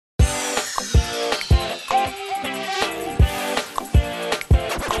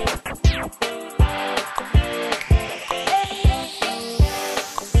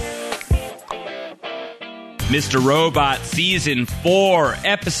Mr. Robot Season 4,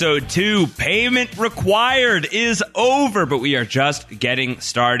 Episode 2, Payment Required is over, but we are just getting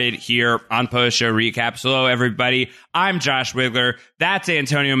started here on Post Show Recaps. Hello, everybody. I'm Josh Wigler. That's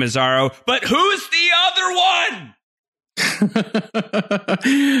Antonio Mazzaro. But who's the other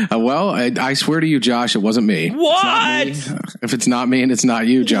one? Well, I swear to you, Josh, it wasn't me. What? If it's not me and it's not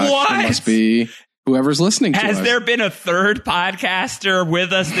you, Josh, what? It must be whoever's listening to us. Has there been a third podcaster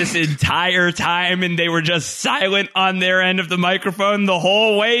with us this entire time and they were just silent on their end of the microphone the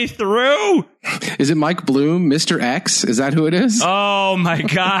whole way through? Is it Mike Bloom, Mr. X? Is that who it is? Oh, my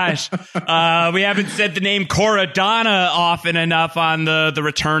gosh. We haven't said the name Coradonna often enough on the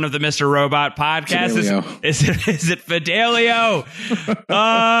Return of the Mr. Robot podcast. Is it Fidelio?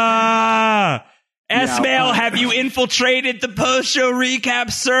 Esmail, have you infiltrated the post-show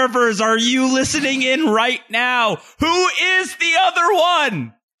recap servers? Are you listening in right now? Who is the other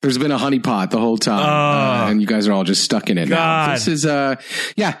one? There's been a honeypot the whole time, and you guys are all just stuck in it now. This is, a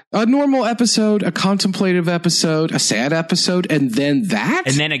normal episode, a contemplative episode, a sad episode, and then that?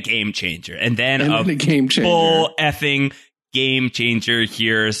 And then a game changer. And then a game changer. Full effing game changer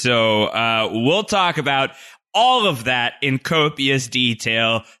here. So we'll talk about all of that in copious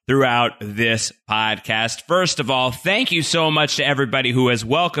detail throughout this podcast. First of all, thank you so much to everybody who has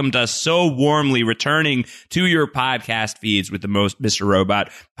welcomed us so warmly, returning to your podcast feeds with the most Mr.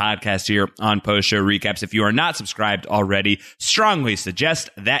 Robot podcast here on Post Show Recaps. If you are not subscribed already, strongly suggest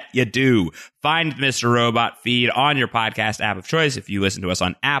that you do. Find Mr. Robot feed on your podcast app of choice. If you listen to us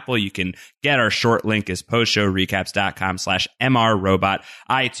on Apple, you can get our short link is postshowrecaps.com/MRRobot.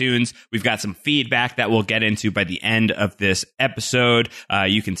 iTunes. We've got some feedback that we'll get into by the end of this episode.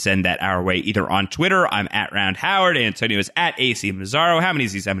 You can send that our way either on Twitter. I'm at Round Howard. Antonio is at AC Mazzaro. How many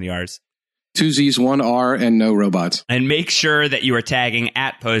Z's, how many R's? 2 Z's, 1 R, and no robots. And make sure that you are tagging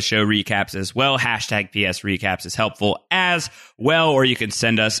at Post Show Recaps as well. Hashtag PS Recaps is helpful as well. Or you can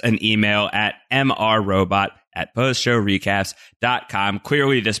send us an email at mrrobot@postshowrecaps.com.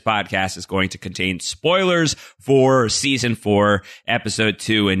 Clearly, this podcast is going to contain spoilers for Season 4, Episode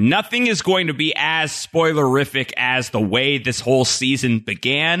 2, and nothing is going to be as spoilerific as the way this whole season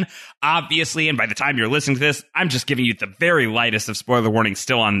began, obviously, and by the time you're listening to this, I'm just giving you the very lightest of spoiler warnings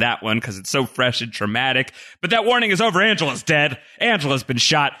still on that one, because it's so fresh and traumatic, but that warning is over. Angela's dead. Angela's been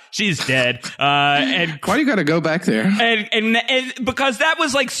shot. She's dead. And why do you gotta go back there? And because that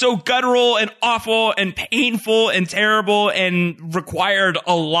was like so guttural and awful and painful and terrible and required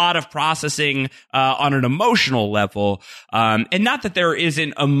a lot of processing on an emotional level. And not that there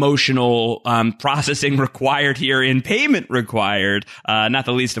isn't emotional processing required here in Payment Required, not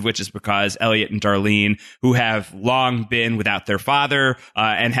the least of which is because Elliot and Darlene, who have long been without their father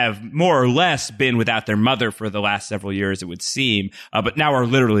and have more or less been without their mother for the last several years, it would seem, but now are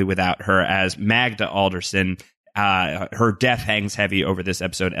literally without her, as Magda Alderson, her death hangs heavy over this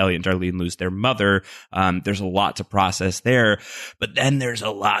episode. Elliot and Darlene lose their mother. There's a lot to process there, but then there's a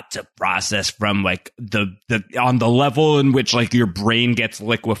lot to process from like the on the level in which like your brain gets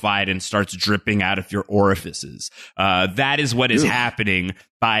liquefied and starts dripping out of your orifices. That is what is happening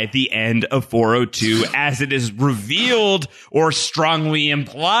by the end of 402, as it is revealed or strongly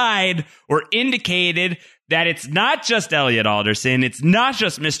implied or indicated that it's not just Elliot Alderson. It's not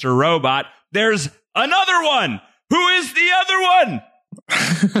just Mr. Robot. There's another one. Who is the other one?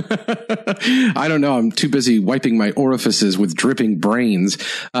 I don't know. I'm too busy wiping my orifices with dripping brains.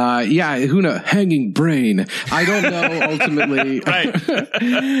 Who knows? Hanging brain. I don't know ultimately.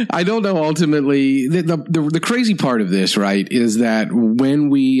 I don't know ultimately. The crazy part of this, right, is that when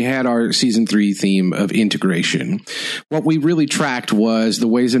we had our season 3 theme of integration, what we really tracked was the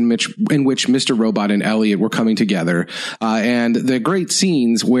ways in which Mr. Robot and Elliot were coming together, and the great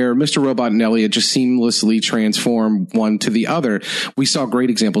scenes where Mr. Robot and Elliot just seamlessly transform one to the other. We saw great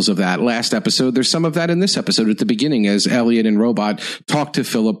examples of that last episode. There's some of that in this episode at the beginning as Elliot and Robot talk to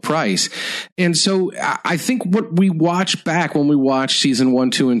Philip Price. And so I think what we watch back when we watch season 1,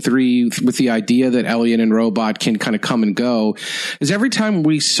 2, and 3 with the idea that Elliot and Robot can kind of come and go is every time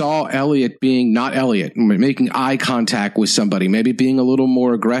we saw Elliot being not Elliot, making eye contact with somebody, maybe being a little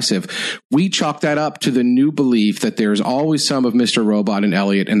more aggressive, we chalk that up to the new belief that there's always some of Mr. Robot in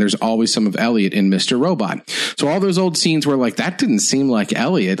Elliot and there's always some of Elliot in Mr. Robot. So all those old scenes where like that didn't seem like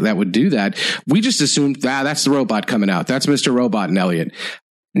Elliot that would do that. We just assumed that's the robot coming out. That's Mr. Robot and Elliot.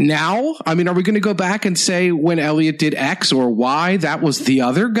 now? I mean, are we going to go back and say when Elliot did X or Y, that was the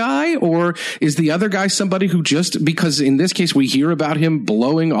other guy? Or is the other guy somebody who just, because in this case, we hear about him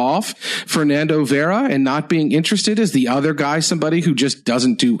blowing off Fernando Vera and not being interested? Is the other guy somebody who just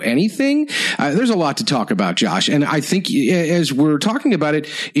doesn't do anything? There's a lot to talk about, Josh. And I think as we're talking about it,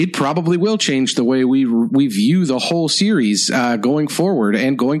 it probably will change the way we view the whole series going forward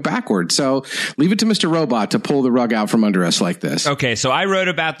and going backward. So leave it to Mr. Robot to pull the rug out from under us like this. Okay, so I wrote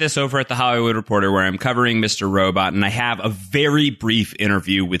about this over at the Hollywood Reporter, where I'm covering Mr. Robot, and I have a very brief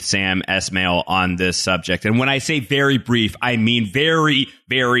interview with Sam Esmail on this subject. And when I say very brief, I mean very,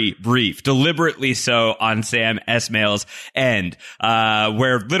 very brief, deliberately so on Sam Esmail's end,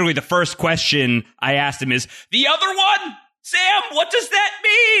 where literally the first question I asked him is, the other one? Sam, what does that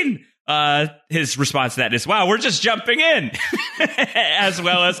mean? His response to that is, wow, we're just jumping in, as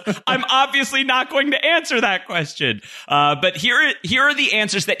well as I'm obviously not going to answer that question. But here are the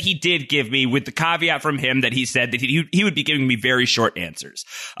answers that he did give me, with the caveat from him that he said that he would be giving me very short answers.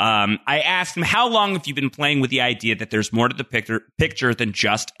 I asked him, how long have you been playing with the idea that there's more to the picture than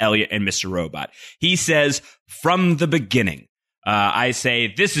just Elliot and Mr. Robot? He says, from the beginning. I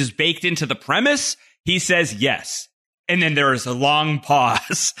say, this is baked into the premise. He says, yes. And then there is a long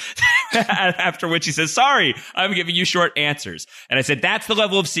pause, after which he says, sorry, I'm giving you short answers. And I said, that's the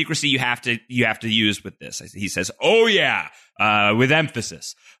level of secrecy you have to use with this. He says, oh, yeah, with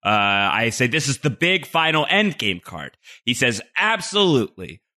emphasis. I say, this is the big final endgame card. He says,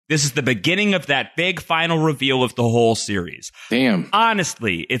 absolutely. This is the beginning of that big final reveal of the whole series. Damn.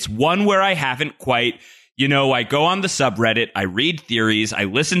 Honestly, it's one where I haven't quite... You know, I go on the subreddit, I read theories, I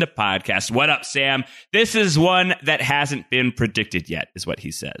listen to podcasts. What up, Sam? This is one that hasn't been predicted yet, is what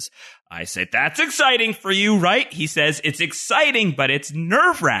he says. I say, that's exciting for you, right? He says, it's exciting, but it's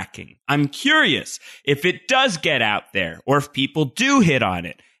nerve-wracking. I'm curious if it does get out there, or if people do hit on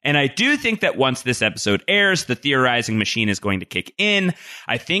it. And I do think that once this episode airs, the theorizing machine is going to kick in.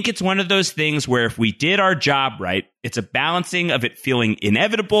 I think it's one of those things where if we did our job right, it's a balancing of it feeling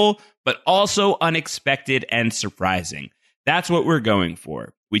inevitable, but also unexpected and surprising. That's what we're going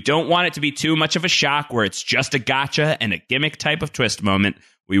for. We don't want it to be too much of a shock where it's just a gotcha and a gimmick type of twist moment.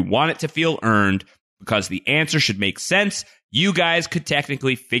 We want it to feel earned because the answer should make sense. You guys could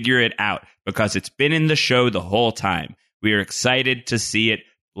technically figure it out because it's been in the show the whole time. We are excited to see it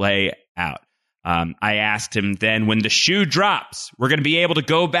play out. I asked him then, when the shoe drops, we're going to be able to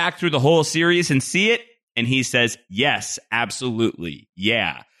go back through the whole series and see it? And he says, yes, absolutely.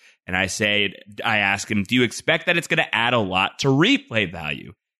 Yeah. And I ask him, do you expect that it's going to add a lot to replay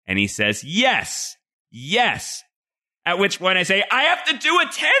value? And he says, yes. At which point I say, I have to do a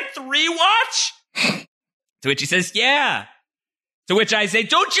 10th rewatch? To which he says, yeah. To which I say,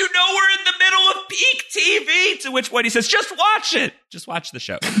 don't you know we're in the middle of peak TV? To which point he says, just watch it. Just watch the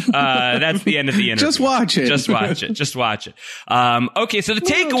show. That's the end of the interview. Just watch it. Just watch it. Just watch it. Okay, so the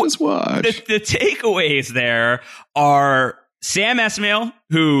takeaways there are Sam Esmail,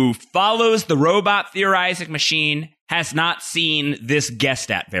 who follows the robot theorizing machine, has not seen this guessed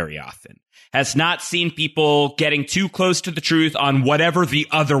at very often. Has not seen people getting too close to the truth on whatever the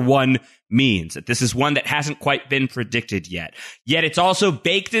other one means. That this is one that hasn't quite been predicted yet. Yet it's also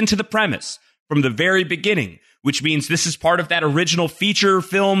baked into the premise from the very beginning, which means this is part of that original feature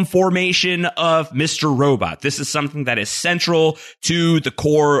film formation of Mr. Robot. This is something that is central to the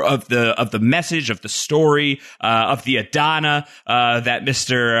core of the message, of the story, of the Adana, that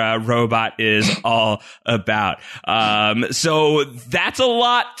Mr. Robot is all about. So that's a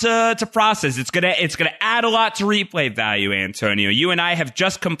lot to process. It's gonna add a lot to replay value, Antonio. You and I have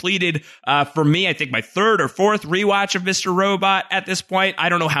just completed, for me, I think my third or fourth rewatch of Mr. Robot at this point. I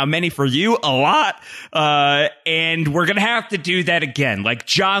don't know how many for you, a lot. And we're going to have to do that again. Like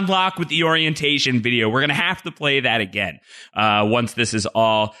John Locke with the orientation video. We're going to have to play that again once this is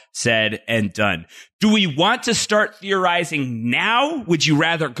all said and done. Do we want to start theorizing now? Would you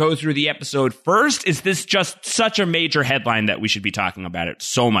rather go through the episode first? Is this just such a major headline that we should be talking about it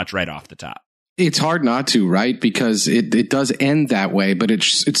so much right off the top? It's hard not to, right? Because it does end that way, but it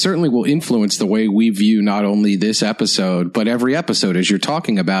certainly will influence the way we view not only this episode, but every episode, as you're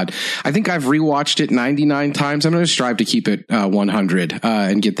talking about. I think I've rewatched it 99 times. I'm going to strive to keep it 100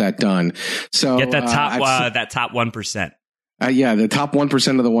 and get that done. So get that top 1%. Yeah, the top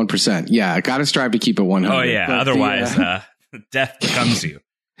 1% of the 1%. Yeah, I got to strive to keep it 100. Oh yeah, otherwise death becomes you.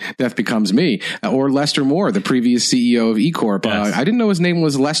 Death becomes me. Or Lester Moore, the previous CEO of E-Corp. Yes. I didn't know his name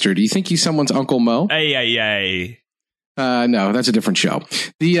was Lester. Do you think he's someone's Uncle Mo? Hey. No, that's a different show.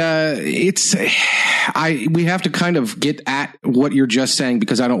 We have to kind of get at what you're just saying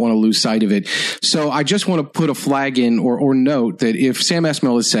because I don't want to lose sight of it. So I just want to put a flag in or note that if Sam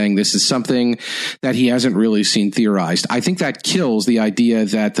Esmail is saying this is something that he hasn't really seen theorized, I think that kills the idea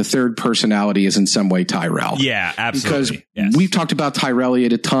that the third personality is in some way Tyrell. Yeah, absolutely. Because we've talked about Tyrell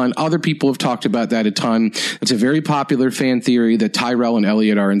Elliott a ton. Other people have talked about that a ton. It's a very popular fan theory that Tyrell and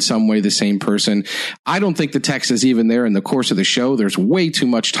Elliott are in some way the same person. I don't think the text is even there in the course of the show. There's way too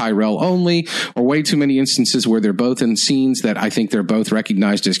much Tyrell only, or way too many instances where they're both in scenes that I think they're both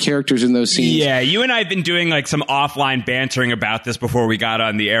recognized as characters in those scenes. Yeah, you and I have been doing like some offline bantering about this before we got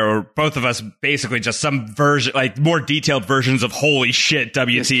on the air, or both of us basically just some version, like more detailed versions of holy shit,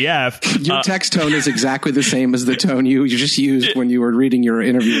 WTF. Your text tone is exactly the same as the tone you just used when you were reading your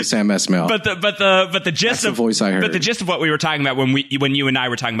interview with Sam Esmail. But the gist of the voice I heard. But the gist of what we were talking about when you and I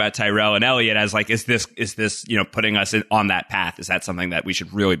were talking about Tyrell and Elliott as like, is this putting us on that path? Is that something that we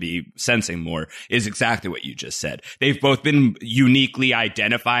should really be sensing more? Is exactly what you just said. They've both been uniquely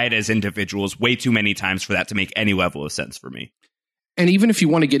identified as individuals way too many times for that to make any level of sense for me. And even if you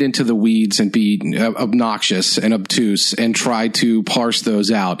want to get into the weeds and be obnoxious and obtuse and try to parse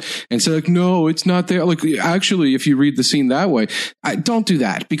those out and say like, no, it's not there. Like, actually, if you read the scene that way, don't do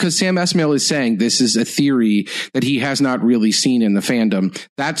that, because Sam Esmail is saying this is a theory that he has not really seen in the fandom.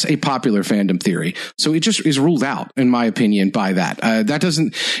 That's a popular fandom theory. So it just is ruled out, in my opinion, by that.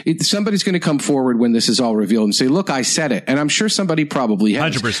 Somebody's going to come forward when this is all revealed and say, look, I said it. And I'm sure somebody probably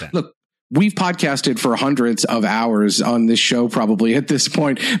has. 100%. Look, we've podcasted for hundreds of hours on this show, probably at this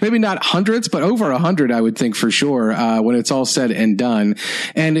point. Maybe not hundreds, but over 100, I would think for sure, when it's all said and done.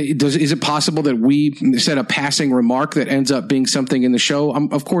 And is it possible that we said a passing remark that ends up being something in the show?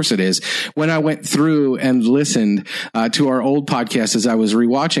 Of course it is. When I went through and listened to our old podcast as I was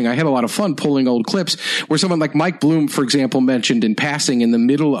rewatching, I had a lot of fun pulling old clips where someone like Mike Bloom, for example, mentioned in passing in the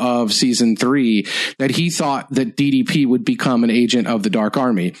middle of season 3 that he thought that DDP would become an agent of the Dark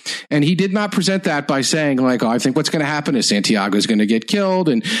Army. And he did not present that by saying like, oh, I think what's going to happen is Santiago is going to get killed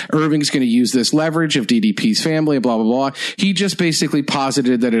and Irving's going to use this leverage of DDP's family, blah, blah, blah. He just basically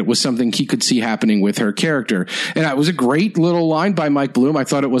posited that it was something he could see happening with her character. And that was a great little line by Mike Bloom. I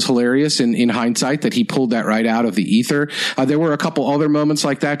thought it was hilarious in hindsight that he pulled that right out of the ether. There were a couple other moments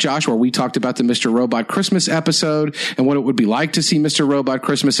like that, Josh, where we talked about the Mr. Robot Christmas episode and what it would be like to see Mr. Robot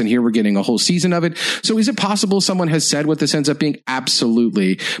Christmas. And here we're getting a whole season of it. So is it possible someone has said what this ends up being?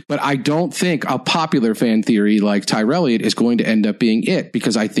 Absolutely. But I don't think a popular fan theory like Tyrell Elliott is going to end up being it,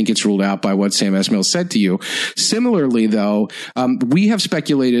 because I think it's ruled out by what Sam Esmail said to you. Similarly, though, we have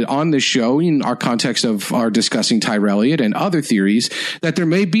speculated on this show in our context of our discussing Tyrell Elliott and other theories that there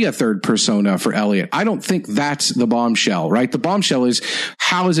may be a third persona for Elliott. I don't think that's the bombshell, right? The bombshell is,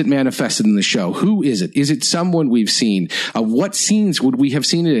 how is it manifested in the show? Who is it? Is it someone we've seen? What scenes would we have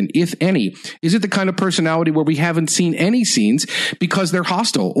seen it in, if any? Is it the kind of personality where we haven't seen any scenes because they're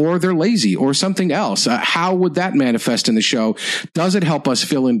hostile or they're lazy or something else? How would that manifest in the show? Does it help us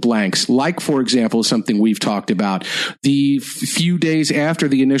fill in blanks? Like, for example, something we've talked about, the few days after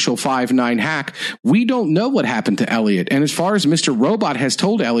the initial 5-9 hack, we don't know what happened to Elliott. And as far as Mr. Robot has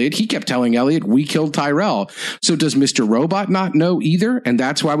told Elliott, he kept telling Elliott, we killed Tyrell. So does Mr. Robot not know either? And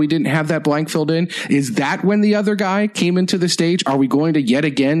that's why we didn't have that blank filled in? Is that when the other guy came into the stage? Are we going to yet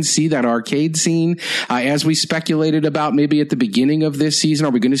again see that arcade scene as we speculated about maybe at the beginning of this season?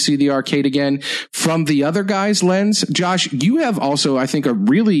 Are we going to see the arcade again from the other guy's lens? Josh, you have also, I think, a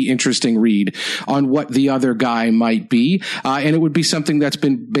really interesting read on what the other guy might be. And it would be something that's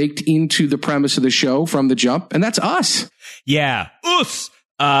been baked into the premise of the show from the jump. And that's us. Yeah. Us.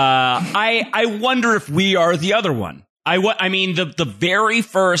 I wonder if we are the other one. I mean, the very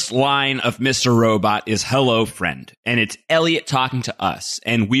first line of Mr. Robot is hello, friend. And it's Elliott talking to us.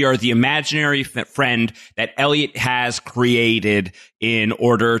 And we are the imaginary friend that Elliott has created in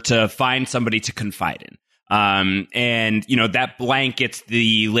order to find somebody to confide in. And, you know, that blankets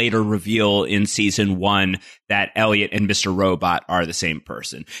the later reveal in season 1 that Elliott and Mr. Robot are the same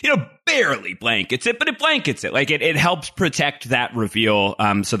person. You know, barely blankets it, but it blankets it. Like it helps protect that reveal,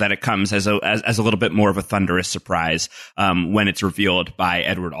 so that it comes as a little bit more of a thunderous surprise, when it's revealed by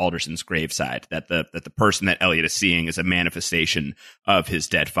Edward Alderson's graveside that the person that Elliott is seeing is a manifestation of his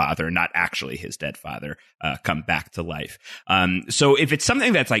dead father, not actually his dead father, come back to life. So if it's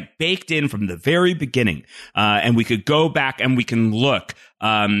something that's like baked in from the very beginning, and we could go back and we can look,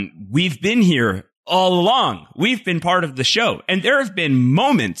 we've been here all along. We've been part of the show. And there have been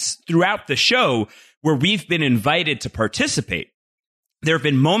moments throughout the show where we've been invited to participate. There have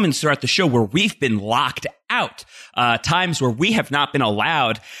been moments throughout the show where we've been locked out, times where we have not been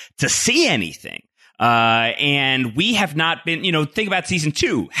allowed to see anything. And we have not been, think about season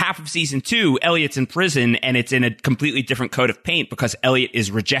 2. Half of season 2, Elliot's in prison, and it's in a completely different coat of paint because Elliot is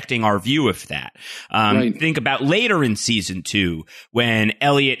rejecting our view of that. Right. Think about later in season 2 when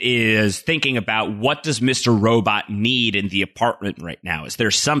Elliot is thinking about what does Mr. Robot need in the apartment right now? Is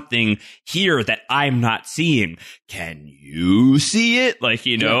there something here that I'm not seeing? Can you see it? Like,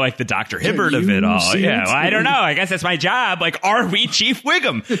 like the Dr. Hibbert of it all. Yeah, well, I don't know. I guess that's my job. Like, are we Chief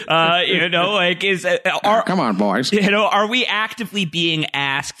Wiggum? Come on, boys. Are we actively being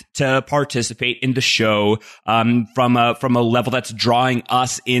asked to participate in the show from a level that's drawing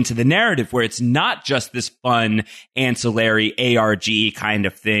us into the narrative where it's not just this fun ancillary ARG kind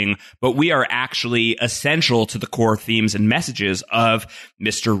of thing, but we are actually essential to the core themes and messages of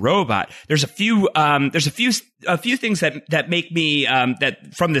Mr. Robot? There's a few things that make me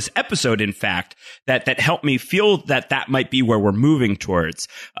that from this episode, in fact, that help me feel that might be where we're moving towards.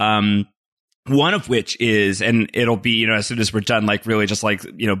 One of which is, and it'll be, as soon as we're done, like really just like,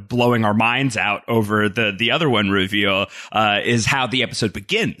 blowing our minds out over the other one reveal, is how the episode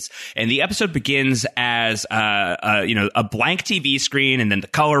begins. And the episode begins as, a blank TV screen and then the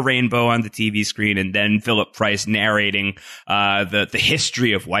color rainbow on the TV screen and then Philip Price narrating, the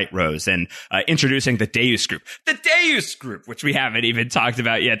history of White Rose and, introducing the Deus Group. The Deus Group, which we haven't even talked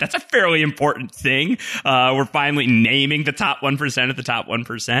about yet. That's a fairly important thing. We're finally naming the top 1% of the top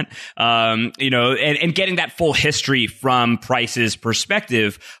 1%. And getting that full history from Price's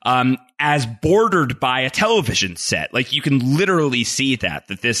perspective, as bordered by a television set. Like you can literally see that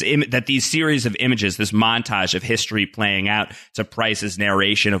these series of images, this montage of history playing out to Price's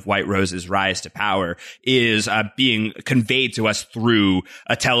narration of White Rose's rise to power is being conveyed to us through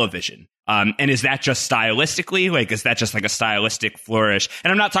a television. And is that just stylistically? Like, is that just like a stylistic flourish?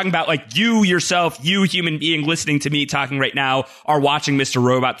 And I'm not talking about like you yourself, you human being listening to me talking right now are watching Mr.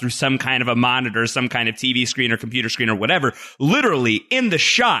 Robot through some kind of a monitor, some kind of TV screen or computer screen or whatever. Literally in the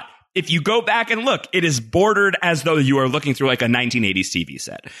shot, if you go back and look, it is bordered as though you are looking through like a 1980s TV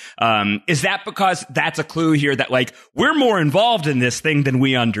set. Is that because that's a clue here that like we're more involved in this thing than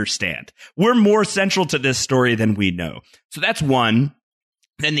we understand? We're more central to this story than we know. So that's one.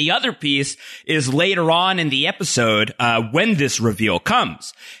 Then the other piece is later on in the episode, when this reveal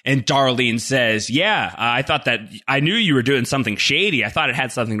comes. And Darlene says, I thought that I knew you were doing something shady. I thought it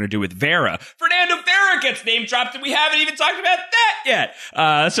had something to do with Vera. Fernando Vera gets name dropped, and we haven't even talked about that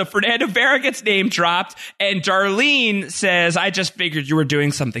yet. So Fernando Vera gets name dropped, and Darlene says, I just figured you were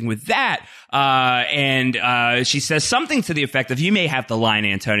doing something with that. And she says something to the effect of, you may have the line,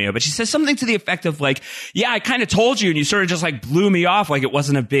 Antonio, but she says something to the effect of like, I kind of told you, and you sort of just like blew me off like it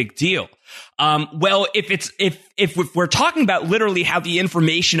wasn't a big deal. Well, if we're talking about literally how the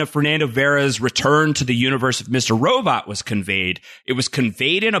information of Fernando Vera's return to the universe of Mr. Robot was conveyed, it was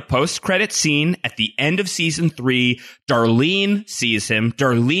conveyed in a post-credit scene at the end of season 3. Darlene sees him.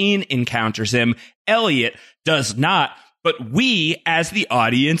 Darlene encounters him. Elliot does not. But we, as the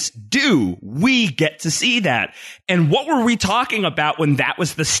audience, do. We get to see that. And what were we talking about when that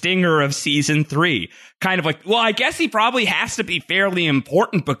was the stinger of season 3? Kind of like, well, I guess he probably has to be fairly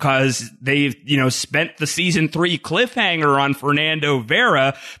important because they've, spent the season 3 cliffhanger on Fernando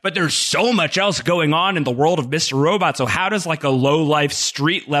Vera, but there's so much else going on in the world of Mr. Robot. So how does like a low-life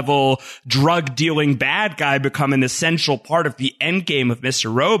street-level drug-dealing bad guy become an essential part of the endgame of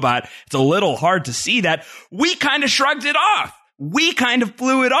Mr. Robot? It's a little hard to see that. We kind of shrugged it off. We kind of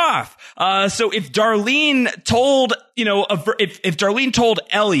blew it off. So if Darlene told, if Darlene told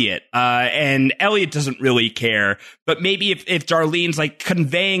Elliot, and Elliot doesn't really care, but maybe if Darlene's like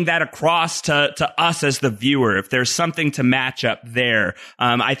conveying that across to us as the viewer, if there's something to match up there,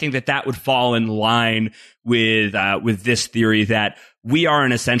 I think that would fall in line with this theory that we are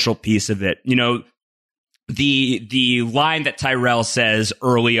an essential piece of it. The line that Tyrell says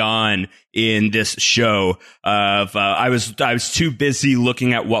early on in this show of I was too busy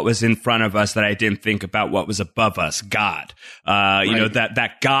looking at what was in front of us that I didn't think about what was above us, God. Right.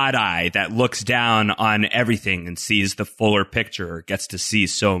 That God eye that looks down on everything and sees the fuller picture, or gets to see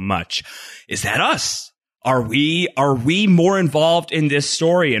so much. Is that us? Are we more involved in this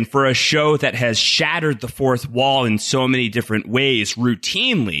story? And for a show that has shattered the fourth wall in so many different ways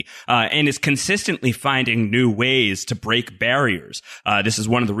routinely, and is consistently finding new ways to break barriers. This is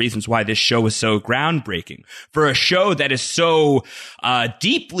one of the reasons why this show is so groundbreaking. For a show that is so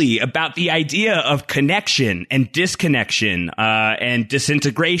deeply about the idea of connection and disconnection, and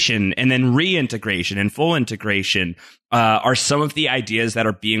disintegration and then reintegration and full integration, are some of the ideas that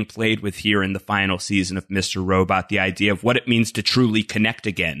are being played with here in the final season of Mr. Robot, the idea of what it means to truly connect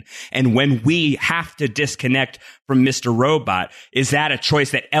again. And when we have to disconnect from Mr. Robot, is that a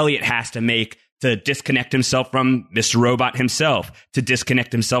choice that Elliot has to make to disconnect himself from Mr. Robot himself, to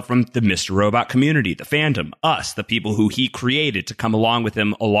disconnect himself from the Mr. Robot community, the fandom, us, the people who he created to come along with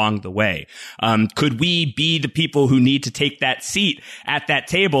him along the way. Could we be the people who need to take that seat at that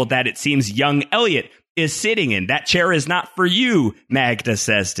table that it seems young Elliot is sitting in? That chair is not for you, Magda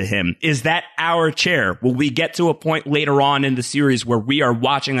says to him. Is that our chair? Will we get to a point later on in the series where we are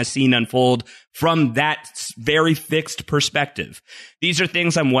watching a scene unfold from that very fixed perspective? These are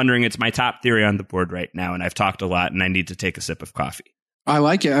things I'm wondering. It's my top theory on the board right now, and I've talked a lot, and I need to take a sip of coffee. I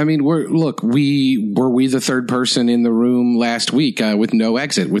like it. I mean, were we the third person in the room last week with no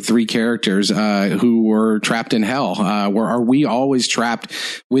exit, with three characters who were trapped in hell? Are we always trapped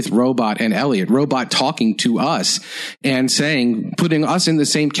with Robot and Elliot? Robot talking to us and saying, putting us in the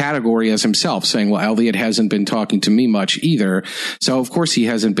same category as himself, saying, well, Elliot hasn't been talking to me much either, so of course he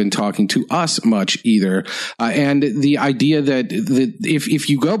hasn't been talking to us much either. And the idea that if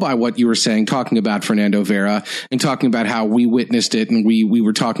you go by what you were saying, talking about Fernando Vera and talking about how we witnessed it and we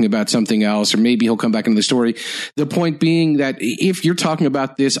were talking about something else, or maybe he'll come back into the story. The point being that if you're talking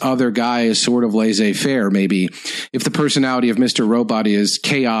about this other guy as sort of laissez-faire, maybe if the personality of Mr. Robot is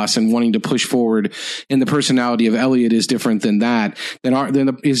chaos and wanting to push forward, and the personality of Elliot is different than that,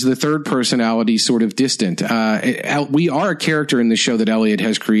 then is the third personality sort of distant? We are a character in the show that Elliot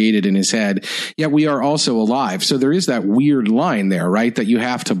has created in his head, yet we are also alive. So there is that weird line there, right, that you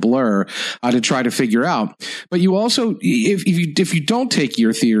have to blur to try to figure out. But you also, if you don't take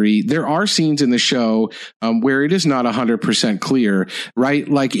your theory, there are scenes in the show where it is not 100% clear, right?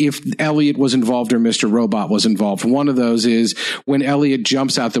 Like if Elliot was involved or Mr. Robot was involved. One of those is when Elliot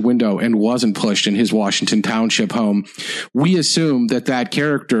jumps out the window and wasn't pushed in his Washington Township home. We assume that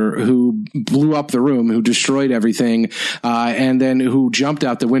character who blew up the room, who destroyed everything, and then who jumped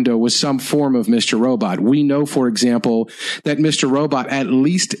out the window was some form of Mr. Robot. We know, for example, that Mr. Robot at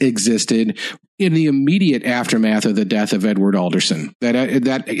least existed in the immediate aftermath of the death of Edward Alderson,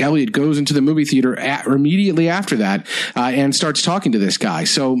 that Elliot goes into the movie theater immediately after that and starts talking to this guy.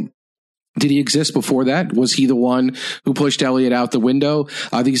 So did he exist before that? Was he the one who pushed Elliot out the window?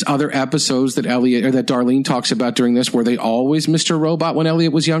 These other episodes that Darlene talks about during this, were they always Mr. Robot when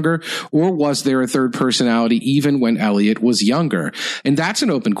Elliot was younger? Or was there a third personality even when Elliot was younger? And that's an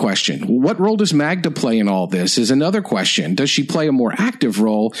open question. What role does Magda play in all this is another question. Does she play a more active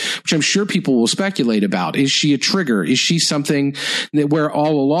role, which I'm sure people will speculate about? Is she a trigger? Is she something that where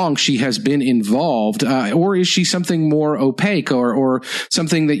all along she has been involved? Or is she something more opaque or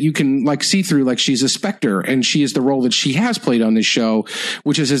something that you can see through, like she's a specter, and she is the role that she has played on this show,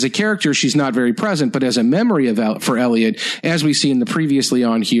 which is as a character she's not very present, but as a memory for Elliot, as we see in the previously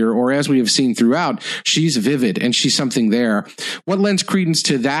on here, or as we have seen throughout, she's vivid and she's something there. What lends credence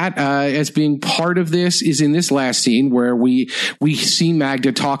to that as being part of this is in this last scene where we see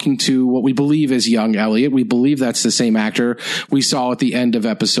Magda talking to what we believe is young Elliot. We believe that's the same actor we saw at the end of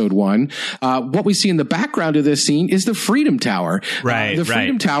episode 1. What we see in the background of this scene is the Freedom Tower. The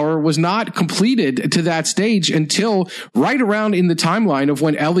Freedom Tower was not completed to that stage until right around in the timeline of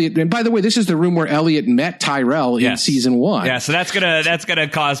when Elliot, and by the way, this is the room where Elliot met Tyrell in season 1. Yeah, so that's gonna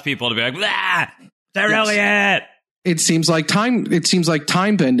cause people to be like, Tyrell Elliot. It seems like time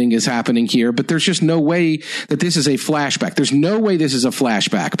bending is happening here, but there's just no way that this is a flashback. There's no way this is a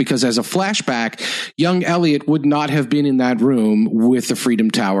flashback, because as a flashback, young Elliot would not have been in that room with the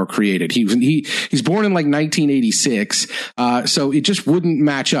Freedom Tower created. He's born in 1986, so it just wouldn't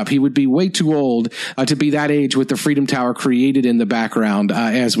match up. He would be way too old to be that age with the Freedom Tower created in the background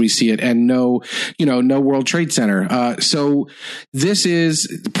as we see it, and no World Trade Center. So this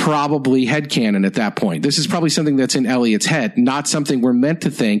is probably headcanon at that point. This is probably something that's in Elliot's head, not something we're meant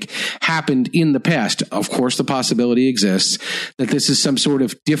to think happened in the past. Of course, the possibility exists that this is some sort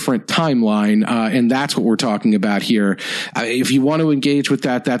of different timeline, and that's what we're talking about here. If you want to engage with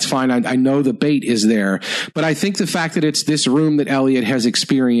that, that's fine. I know the bait is there, but I think the fact that it's this room that Elliot has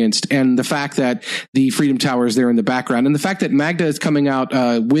experienced, and the fact that the Freedom Tower is there in the background, and the fact that Magda is coming out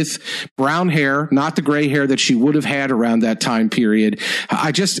with brown hair, not the gray hair that she would have had around that time period,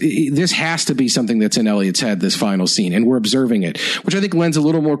 this has to be something that's in Elliot's head, this final scene, and we're observing it, which I think lends a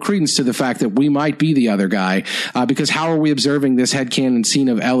little more credence to the fact that we might be the other guy, because how are we observing this headcanon scene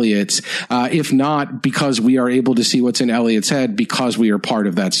of Elliot's if not because we are able to see what's in Elliot's head because we are part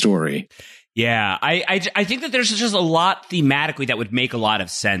of that story? Yeah, I think that there's just a lot thematically that would make a lot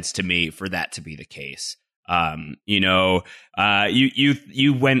of sense to me for that to be the case. You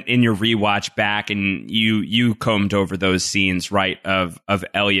went in your rewatch back and you combed over those scenes, right, of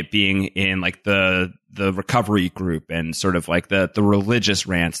Elliot being in the recovery group and sort of the religious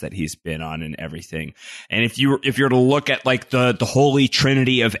rants that he's been on and everything. And if you're to look at the holy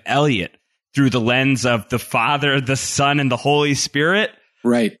trinity of Elliot, through the lens of the Father, the Son, and the Holy Spirit.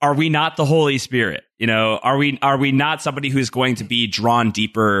 Right. Are we not the Holy Spirit? You know, are we not somebody who's going to be drawn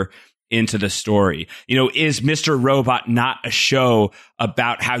deeper into the story? You know, is Mr. Robot not a show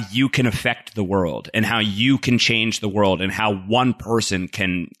about how you can affect the world and how you can change the world and how one person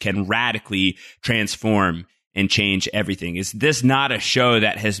can radically transform and change everything? Is this not a show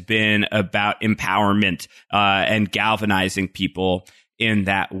that has been about empowerment and galvanizing people in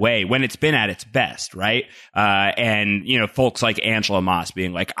that way when it's been at its best, right? And, you know, folks like Angela Moss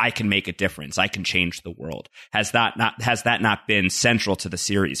being like, I can make a difference. I can change the world. Has that not been central to the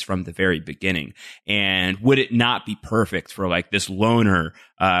series from the very beginning? And would it not be perfect for like this loner,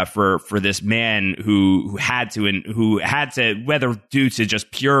 for this man who had to, whether due to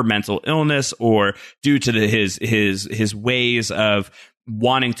just pure mental illness or due to his ways of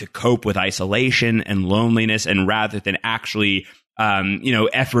wanting to cope with isolation and loneliness, and rather than actually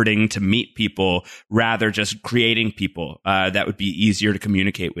efforting to meet people, rather just creating people that would be easier to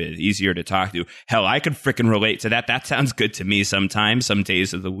communicate with, easier to talk to. Hell, I could freaking relate to that. That sounds good to me sometimes, some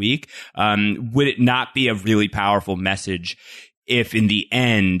days of the week. Would it not be a really powerful message if in the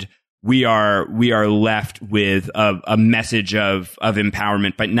end we are left with a message of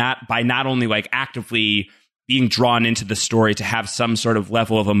empowerment, but not only like actively being drawn into the story to have some sort of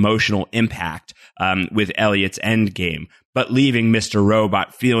level of emotional impact with Elliot's endgame, but leaving Mr.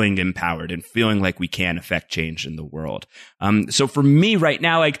 Robot feeling empowered and feeling like we can affect change in the world. So for me right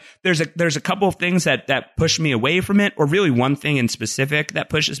now, like there's a couple of things that push me away from it, or really one thing in specific that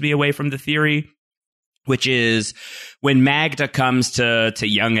pushes me away from the theory, which is when Magda comes to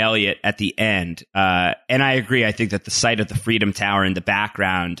young Elliot at the end. And I agree. I think that the sight of the Freedom Tower in the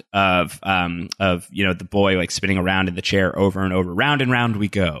background of the boy like spinning around in the chair over and over, round and round we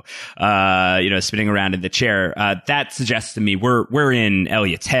go, spinning around in the chair, that suggests to me we're in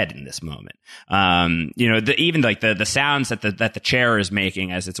Elliot's head in this moment. Even like the sounds that the chair is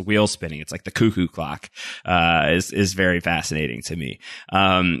making as its wheel spinning, it's like the cuckoo clock, is very fascinating to me.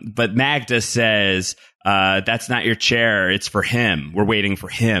 But Magda says, that's not your chair. It's for him. We're waiting for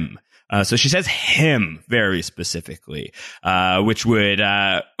him. So she says him very specifically, which would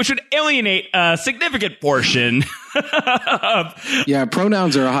alienate a significant portion Yeah,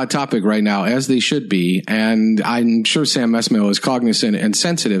 pronouns are a hot topic right now, as they should be. And I'm sure Sam Esmail is cognizant and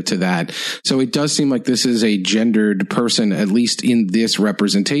sensitive to that. So it does seem like this is a gendered person, at least in this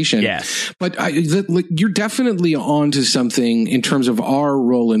representation. Yes. But you're definitely onto something in terms of our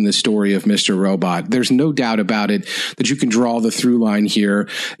role in the story of Mr. Robot. There's no doubt about it that you can draw the through line here.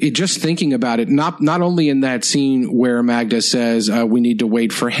 Just thinking about it, not only in that scene where Magda says, we need to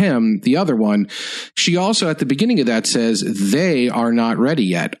wait for him, the other one, she also at the beginning of that says they are not ready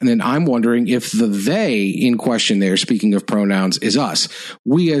yet. And then I'm wondering if the they in question there, speaking of pronouns, is us.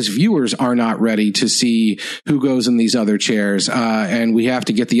 We as viewers are not ready to see who goes in these other chairs. And we have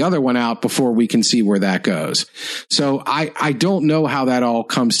to get the other one out before we can see where that goes. So I don't know how that all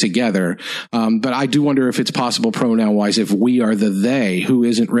comes together. But I do wonder if it's possible pronoun wise, if we are the they who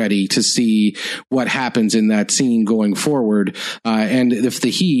isn't ready to see what happens in that scene going forward. And if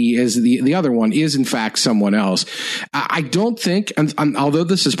the he is the other one is in fact someone else. I don't think, although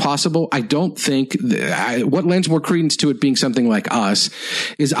this is possible, I don't think what lends more credence to it being something like us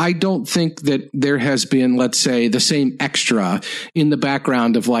is I don't think that there has been, let's say, the same extra in the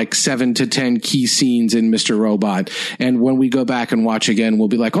background of like 7 to 10 key scenes in Mr. Robot. And when we go back and watch again, we'll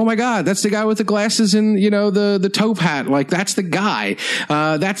be like, oh my God, that's the guy with the glasses and, the taupe hat. Like, that's the guy.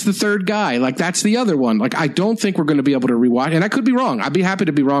 That's the third guy. Like, that's the other one. Like, I don't think we're going to be able to rewatch. And I could be wrong. I'd be happy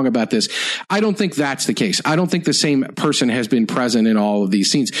to be wrong about this. I don't think that's the case. I don't think the same person has been present in all of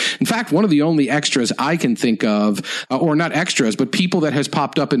these scenes. In fact, one of the only extras I can think of, or not extras, but people that has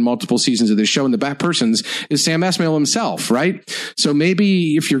popped up in multiple seasons of this show in the back persons is Sam Esmail himself, right? So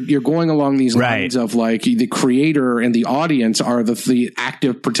maybe if you're going along these lines of like the creator and the audience are the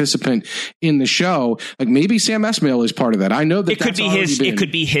active participant in the show, like maybe Sam Esmail is part of that. I know that it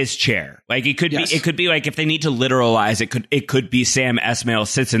could be his chair. Like it could be like if they need to literalize it could be Sam Esmail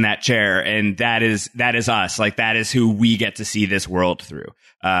sits in that chair and that is us. Like that is who we get to see this world through.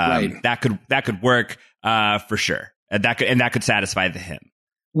 That could work for sure. That could satisfy the him.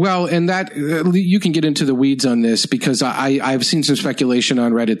 Well, and that you can get into the weeds on this because I've seen some speculation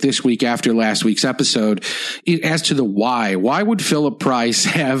on Reddit this week after last week's episode as to the why. Why would Philip Price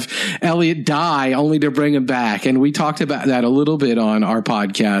have Elliot die only to bring him back? And we talked about that a little bit on our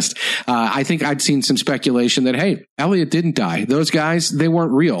podcast. I think I'd seen some speculation that, hey, Elliot didn't die. Those guys, they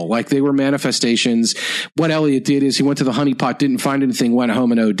weren't real. Like they were manifestations. What Elliot did is he went to the honeypot, didn't find anything, went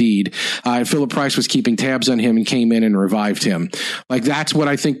home and OD'd. Philip Price was keeping tabs on him and came in and revived him. Like that's what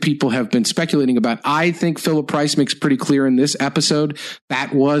I think people have been speculating about. I think Philip Price makes pretty clear in this episode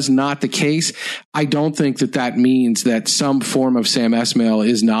that was not the case. I don't think that means that some form of Sam Esmail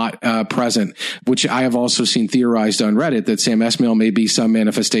is not present, which I have also seen theorized on Reddit, that Sam Esmail may be some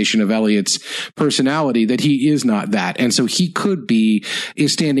manifestation of Elliot's personality, that he is not that. And so he could be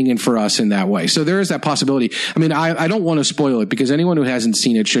standing in for us in that way. So there is that possibility. I mean, I don't want to spoil it, because anyone who hasn't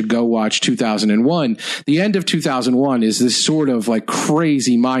seen it should go watch 2001. The end of 2001 is this sort of like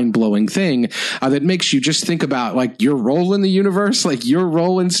crazy mind-blowing thing that makes you just think about like your role in the universe, like your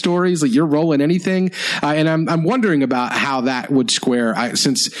role in stories, like your role in anything. And I'm wondering about how that would square,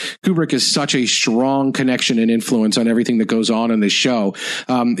 since Kubrick is such a strong connection and influence on everything that goes on in this show.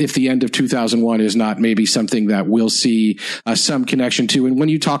 If the end of 2001 is not maybe something that we'll see some connection to. And when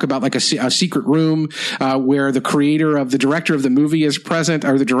you talk about like a secret room where the director of the movie is present,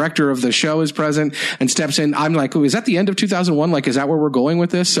 or the director of the show is present and steps in, I'm like, oh, is that the end of 2001? Like, is that where we're going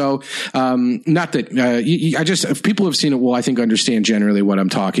with this? So, not that, if people have seen it will, I think, understand generally what I'm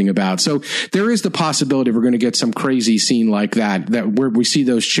talking about. So there is the possibility we're going to get some crazy scene like that where we see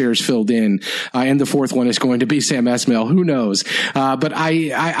those chairs filled in, and the fourth one is going to be Sam Esmail. Who knows? But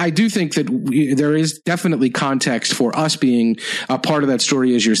I do think that there is definitely context for us being a part of that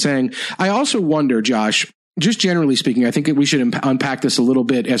story, as you're saying. I also wonder, Josh, just generally speaking, I think that we should unpack this a little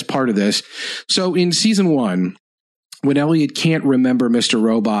bit as part of this. So in season 1, when Elliot can't remember Mr.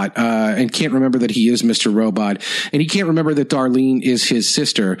 Robot, and can't remember that he is Mr. Robot, and he can't remember that Darlene is his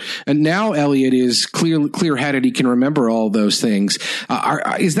sister, and now Elliot is clear-headed, he can remember all those things.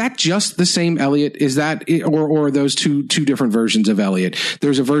 Is that just the same Elliot? Is that, or are those two different versions of Elliot?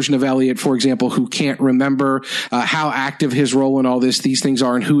 There's a version of Elliot, for example, who can't remember how active his role in all these things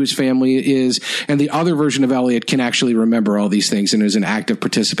are, and who his family is, and the other version of Elliot can actually remember all these things and is an active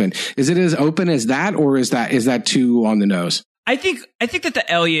participant. Is it as open as that, or is that too on the nose? I think that the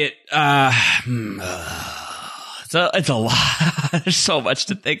Elliot, it's a lot. There's so much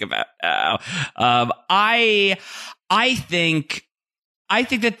to think about now. I think that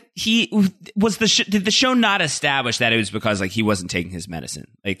did the show not establish that it was because like he wasn't taking his medicine,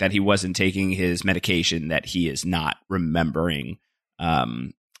 like that he wasn't taking his medication, that he is not remembering,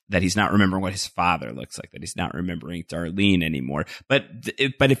 that he's not remembering what his father looks like, that he's not remembering Darlene anymore. But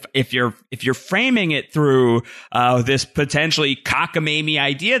if you're framing it through this potentially cockamamie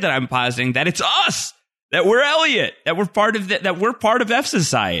idea that I'm positing, that it's us, that we're Elliot, that we're part of that we're part of F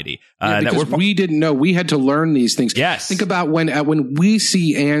Society. Because we didn't know. We had to learn these things. Yes. Think about when we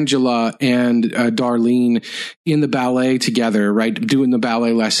see Angela and Darlene in the ballet together, right, doing the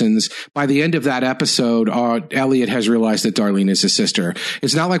ballet lessons. By the end of that episode, Elliot has realized that Darlene is his sister.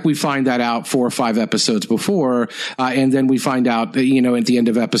 It's not like we find that out 4 or 5 episodes before, and then we find out, at the end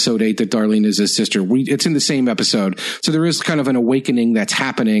of episode 8 that Darlene is his sister. It's in the same episode. So there is kind of an awakening that's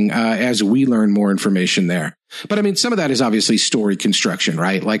happening as we learn more information there. But I mean, some of that is obviously story construction,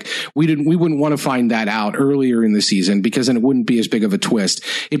 right? Like we wouldn't want to find that out earlier in the season, because then it wouldn't be as big of a twist.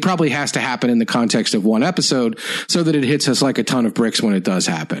 It probably has to happen in the context of one episode so that it hits us like a ton of bricks when it does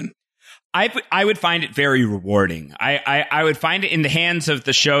happen. I would find it very rewarding. I would find it in the hands of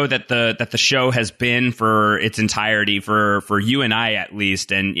the show that the show has been for its entirety, for you and I at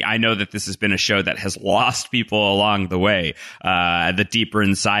least. And I know that this has been a show that has lost people along the way. The deeper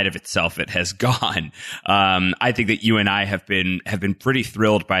inside of itself it has gone. I think that you and I have been pretty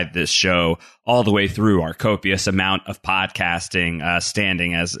thrilled by this show all the way through, our copious amount of podcasting,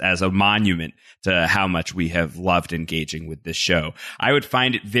 standing as a monument to how much we have loved engaging with this show. I would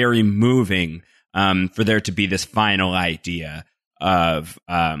find it very moving for there to be this final idea of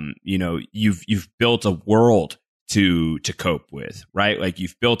you've built a world to cope with, right? Like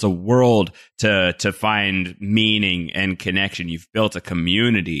you've built a world to find meaning and connection. You've built a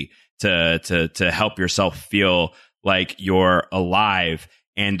community to help yourself feel like you're alive,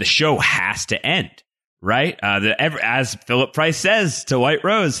 and the show has to end. Right? As Philip Price says to White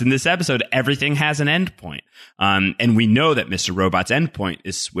Rose in this episode, everything has an end point. And we know that Mr. Robot's end point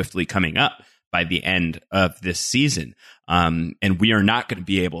is swiftly coming up by the end of this season. And we are not going to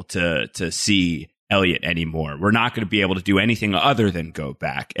be able to see Elliot anymore. We're not going to be able to do anything other than go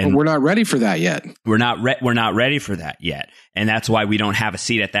back. And but we're not ready for that yet. We're not ready for that yet. And that's why we don't have a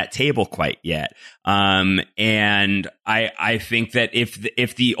seat at that table quite yet. And I think that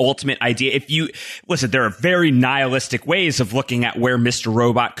if the ultimate idea, there are very nihilistic ways of looking at where Mr.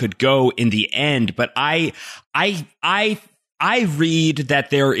 Robot could go in the end, but I read that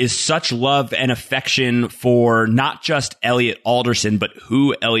there is such love and affection for not just Elliot Alderson, but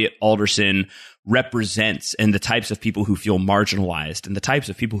who Elliot Alderson represents, and the types of people who feel marginalized, and the types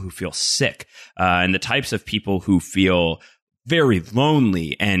of people who feel sick, and the types of people who feel very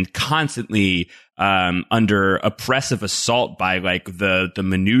lonely and constantly under oppressive assault by like the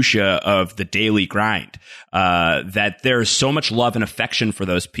minutia of the daily grind. That there's so much love and affection for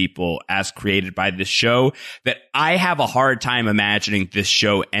those people as created by this show that I have a hard time imagining this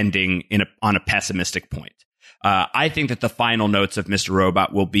show ending on a pessimistic point. I think that the final notes of Mr.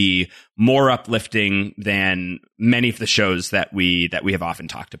 Robot will be more uplifting than many of the shows that we have often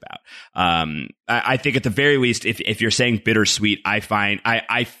talked about. I think at the very least, if you're saying bittersweet, I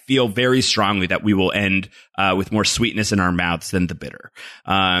feel very strongly that we will end with more sweetness in our mouths than the bitter.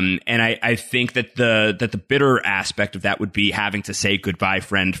 And I think that the bitter aspect of that would be having to say goodbye,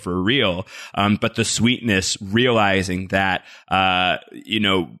 friend, for real. But the sweetness, realizing that,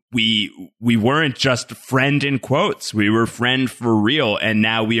 we weren't just friend in quotes. We were friend for real. And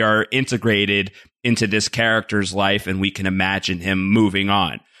now we are integrated into this character's life, and we can imagine him moving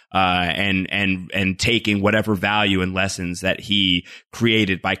on. And taking whatever value and lessons that he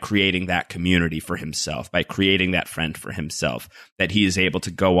created by creating that community for himself, by creating that friend for himself, that he is able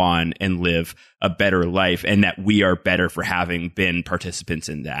to go on and live a better life, and that we are better for having been participants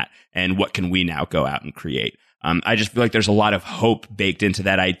in that. And what can we now go out and create? I just feel like there's a lot of hope baked into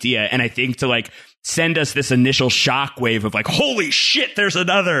that idea. And I think to like send us this initial shockwave of like, holy shit, there's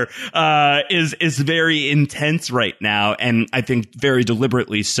another, is very intense right now. And I think very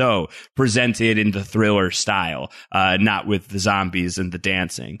deliberately so, presented in the Thriller style, not with the zombies and the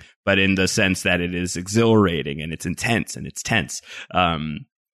dancing, but in the sense that it is exhilarating and it's intense and it's tense.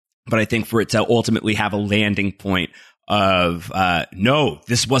 But I think for it to ultimately have a landing point of, no,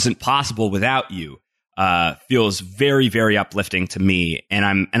 this wasn't possible without you, feels very, very uplifting to me,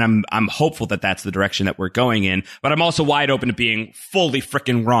 and I'm hopeful that that's the direction that we're going in. But I'm also wide open to being fully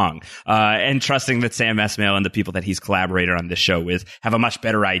freaking wrong, and trusting that Sam Esmail and the people that he's collaborated on this show with have a much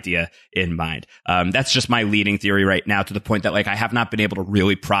better idea in mind. That's just my leading theory right now, to the point that like I have not been able to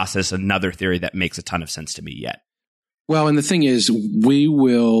really process another theory that makes a ton of sense to me yet. Well, and the thing is, we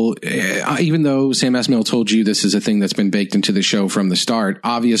will, even though Sam Esmail told you this is a thing that's been baked into the show from the start,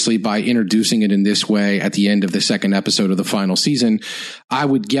 obviously by introducing it in this way at the end of the second episode of the final season, I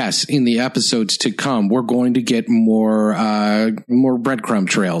would guess in the episodes to come, we're going to get more breadcrumb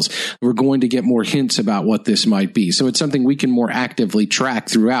trails. We're going to get more hints about what this might be. So it's something we can more actively track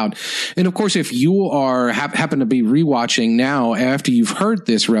throughout. And of course, if you are happen to be rewatching now after you've heard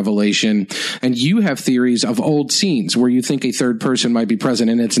this revelation and you have theories of old scenes where you think a third person might be present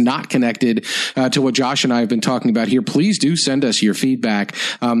and it's not connected to what Josh and I have been talking about here, please do send us your feedback.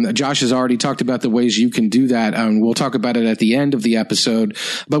 Josh has already talked about the ways you can do that. We'll talk about it at the end of the episode,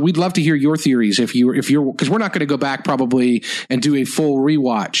 but we'd love to hear your theories if you're, because we're not going to go back probably and do a full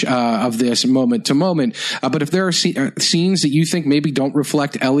rewatch of this moment to moment. But if there are scenes that you think maybe don't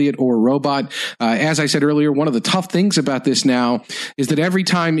reflect Elliot or Robot, as I said earlier, one of the tough things about this now is that every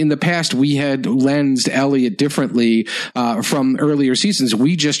time in the past we had lensed Elliot differently from earlier seasons,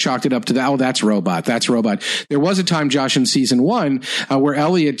 we just chalked it up to that. Oh, that's Robot. That's Robot. There was a time, Josh, in season 1 where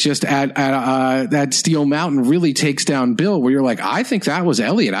Elliot just at Steel Mountain really takes down Bill, where you're like, I think that was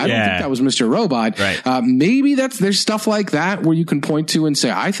Elliot. I don't think that was Mr. Robot. Right. Maybe there's stuff like that where you can point to and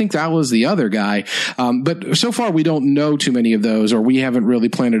say, I think that was the other guy. But so far we don't know too many of those, or we haven't really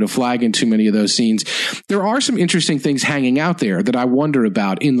planted a flag in too many of those scenes. There are some interesting things hanging out there that I wonder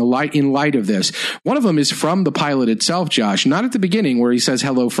about in light of this. One of them is from the pilot itself, Josh, not at the beginning where he says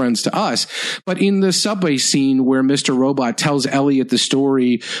hello friends to us, but in the subway scene where Mr. Robot tells Elliot the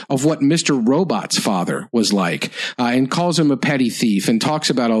story of what Mr. Robot's father was like, and calls him a petty thief and talks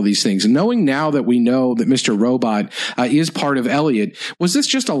about all these things. Knowing now that we know that Mr. Robot is part of Elliot, was this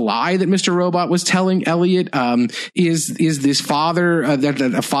just a lie that Mr. Robot was telling Elliot? Is this father, that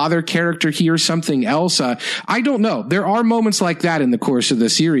a father character here something else? I don't know. There are moments like that in the course of the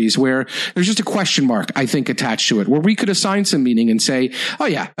series where there's just a question mark, I think, attached to it, where we could assign some meaning and say, oh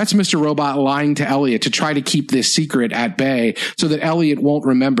yeah, that's Mr. Robot lying to Elliot to try to keep this secret at bay so that Elliot won't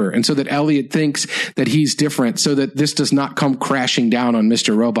remember, and so that Elliot thinks that he's different, so that this does not come crashing down on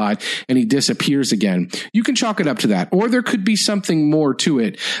Mr. Robot and he disappears again. You can chalk it up to that, or there could be something more to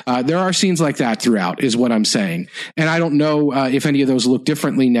it. There are scenes like that throughout, is what I'm saying. And I don't know if any of those look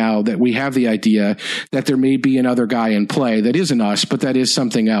differently now that we have the idea that there may be another guy in play that isn't us, but that is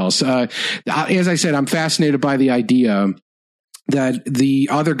something else. As I said, I'm fascinated by the idea that the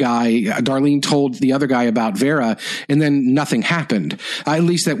other guy, Darlene told the other guy about Vera, and then nothing happened, at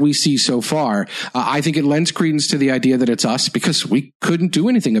least that we see so far. I think it lends credence to the idea that it's us because we couldn't do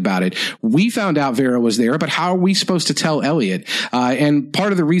anything about it. We found out Vera was there, but how are we supposed to tell Elliot? And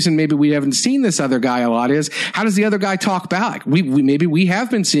part of the reason maybe we haven't seen this other guy a lot is how does the other guy talk back? Maybe we have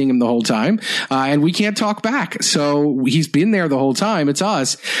been seeing him the whole time, and we can't talk back. So he's been there the whole time. It's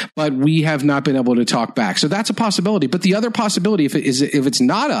us, but we have not been able to talk back. So that's a possibility. But the other possibility, if it's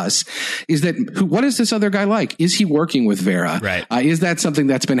not us, is that what is this other guy like? Is he working with Vera? Right. Is that something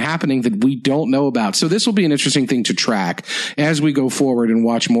that's been happening that we don't know about? So this will be an interesting thing to track as we go forward and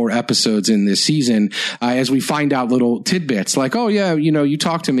watch more episodes in this season, as we find out little tidbits like, oh yeah, you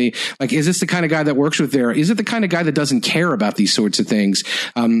talk to me. Like, is this the kind of guy that works with Vera? Is it the kind of guy that doesn't care about these sorts of things?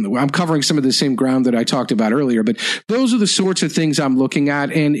 I'm covering some of the same ground that I talked about earlier, but those are the sorts of things I'm looking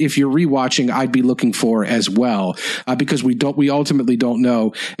at. And if you're rewatching, I'd be looking for as well, because we ultimately don't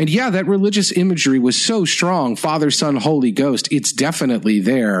know. And yeah, that religious imagery was so strong. Father, Son, Holy Ghost. It's definitely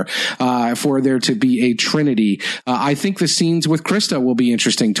there, for there to be a Trinity. I think the scenes with Krista will be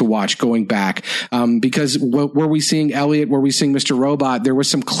interesting to watch going back, because were we seeing Elliot? Were we seeing Mr. Robot? There was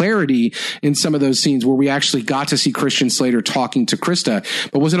some clarity in some of those scenes where we actually got to see Christian Slater talking to Krista,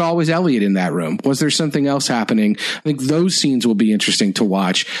 but was it always Elliot in that room? Was there something else happening? I think those scenes will be interesting to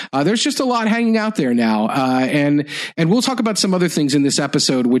watch. There's just a lot hanging out there now. And we'll talk about some other things in this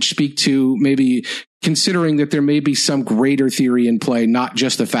episode which speak to maybe considering that there may be some greater theory in play, not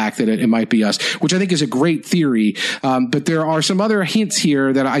just the fact that it might be us, which I think is a great theory. But there are some other hints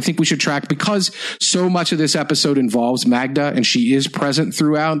here that I think we should track because so much of this episode involves Magda and she is present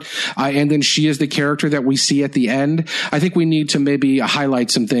throughout. And then she is the character that we see at the end. I think we need to maybe highlight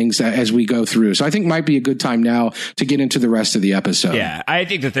some things as we go through. So I think it might be a good time now to get into the rest of the episode. Yeah. I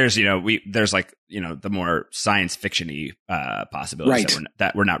think that there's, there's like, the more science fiction-y possibilities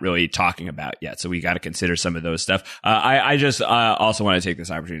that we're not really talking about yet. So we got to consider some of those stuff. I just also want to take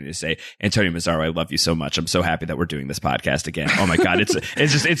this opportunity to say, Antonio Mazzaro, I love you so much. I'm so happy that we're doing this podcast again. Oh my God.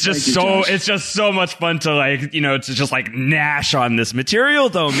 It's just so much fun to to just like gnash on this material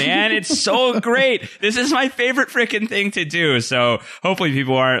though, man. It's so great. This is my favorite freaking thing to do. So hopefully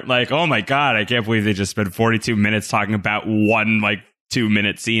people aren't like, oh my God, I can't believe they just spent 42 minutes talking about one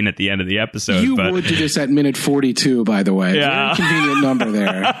 2-minute scene at the end of the episode. You would do this at minute 42, by the way. Yeah. Very convenient number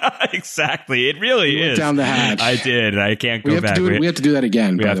there. Exactly. It really is. Down the hatch. I did. I can't go back. We have to do that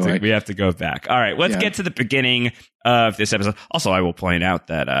again, by the way. We have to go back. All right. Let's get to the beginning of this episode. Also, I will point out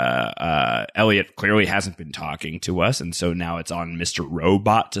that Elliot clearly hasn't been talking to us, and so now it's on Mr.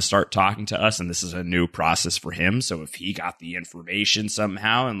 Robot to start talking to us, and this is a new process for him. So if he got the information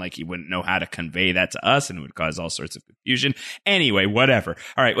somehow and he wouldn't know how to convey that to us, and it would cause all sorts of confusion. Anyway, whatever.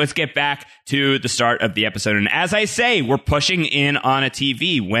 All right, let's get back to the start of the episode. And as I say, we're pushing in on a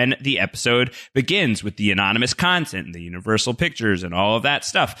TV when the episode begins with the anonymous content and the Universal Pictures and all of that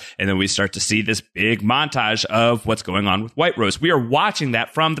stuff. And then we start to see this big montage of what's going on with White Rose. We are watching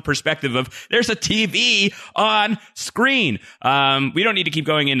that from the perspective of there's a TV on screen. We don't need to keep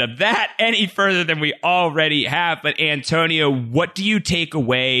going into that any further than we already have. But Antonio, what do you take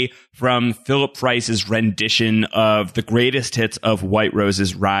away from Philip Price's rendition of the greatest hits of White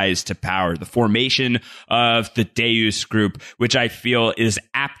Rose's rise to power, the formation of the Deus group, which I feel is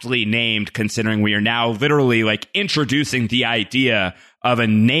aptly named considering we are now literally introducing the idea of a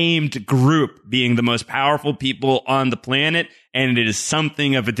named group being the most powerful people on the planet, and it is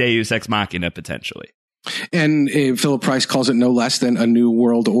something of a Deus Ex Machina potentially. And Philip Price calls it no less than a new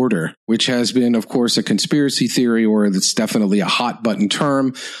world order, which has been, of course, a conspiracy theory, or that's definitely a hot button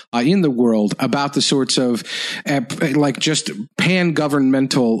term in the world about the sorts of just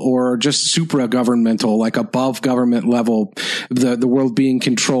pan-governmental or just supra-governmental, above government level, the world being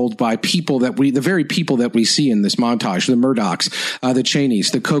controlled by people the very people that we see in this montage, the Murdochs, the Cheneys,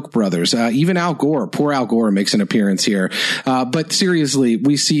 the Koch brothers, even Al Gore. Poor Al Gore makes an appearance here. But seriously,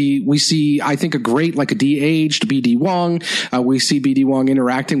 we see, I think, a great, a de-aged BD Wong. We see BD Wong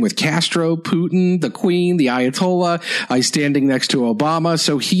interacting with Castro, Putin, the Queen, the Ayatollah, standing next to Obama.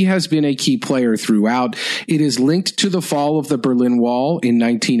 So he has been a key player throughout. It is linked to the fall of the Berlin Wall in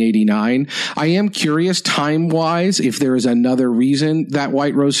 1989. I am curious time-wise if there is another reason that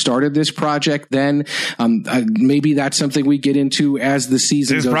White Rose started this project then. Maybe that's something we get into as the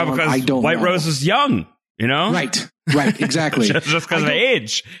season goes on. I don't know. White Rose is young, Right, exactly. just because of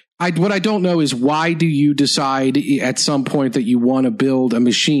age. What I don't know is why do you decide at some point that you want to build a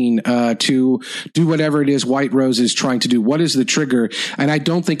machine to do whatever it is White Rose is trying to do? What is the trigger? And I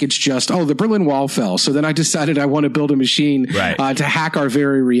don't think it's just, the Berlin Wall fell, so then I decided I want to build a machine to hack our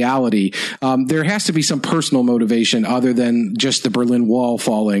very reality. There has to be some personal motivation other than just the Berlin Wall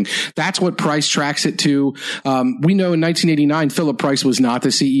falling. That's what Price tracks it to. We know in 1989, Philip Price was not the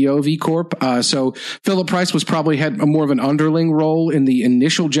CEO of E-Corp. So Philip Price probably had more of an underling role in the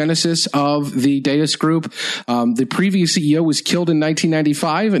initial genesis of the Deus Group. The previous CEO was killed in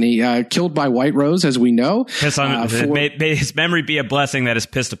 1995, and he killed by White Rose, as we know. May his memory be a blessing that is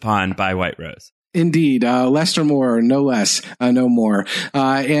pissed upon by White Rose. Indeed, Lester Moore, no less, no more.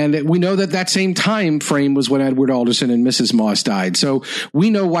 And we know that same time frame was when Edward Alderson and Mrs. Moss died. So we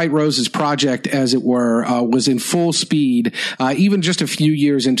know White Rose's project, as it were, was in full speed, even just a few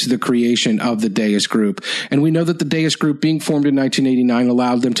years into the creation of the Deus Group. And we know that the Deus Group, being formed in 1989,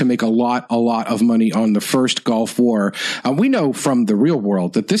 allowed them to make a lot of money on the first Gulf War. We know from the real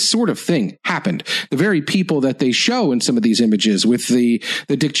world that this sort of thing happened. The very people that they show in some of these images with the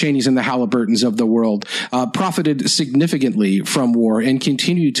Dick Cheneys and the Halliburtons of the world profited significantly from war and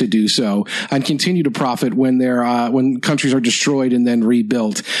continue to do so, and continue to profit when when countries are destroyed and then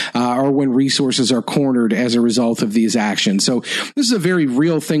rebuilt, or when resources are cornered as a result of these actions. So this is a very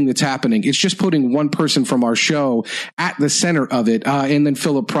real thing that's happening. It's just putting one person from our show at the center of it, and then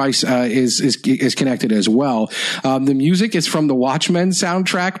Philip Price is connected as well. The music is from the Watchmen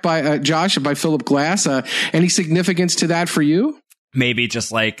soundtrack by Josh, by Philip Glass. Any significance to that for you? Maybe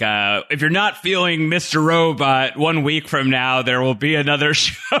just like, if you're not feeling Mr. Robot, 1 week from now, there will be another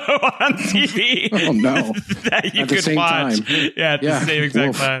show on TV. Oh, no. that you could watch. Yeah, at the same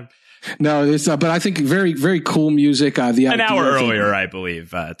exact time. No, it's, but I think very, very cool music. An hour earlier, I believe,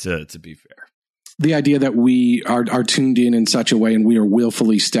 to be fair. The idea that we are tuned in such a way and we are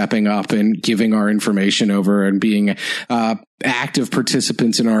willfully stepping up and giving our information over and being active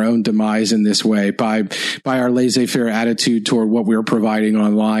participants in our own demise in this way by our laissez-faire attitude toward what we're providing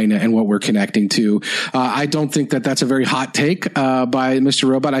online and what we're connecting to. I don't think that that's a very hot take by Mr.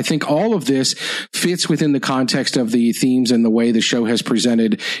 Robot. I think all of this fits within the context of the themes and the way the show has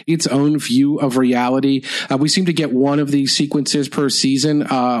presented its own view of reality. We seem to get one of these sequences per season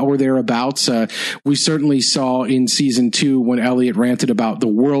or thereabouts. We certainly saw in season 2 when Elliot ranted about the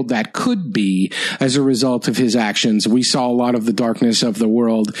world that could be as a result of his actions. We saw a lot of the darkness of the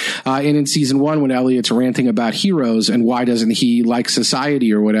world. And in season 1, when Elliot's ranting about heroes and why doesn't he like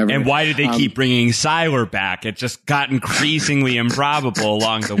society or whatever. And why did they keep bringing Siler back? It just got increasingly improbable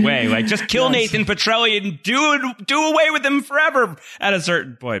along the way. Like, just kill Nathan Petrelli and do away with him forever at a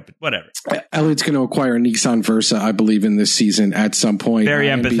certain point, but whatever. Elliot's going to acquire a Nissan Versa, I believe, in this season at some point. Very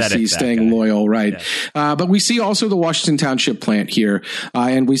empathetic. NBC staying loyal, right. Yeah. But we see also the Washington Township plant here,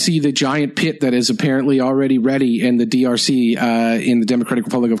 and we see the giant pit that is apparently already ready in the DRC, in the Democratic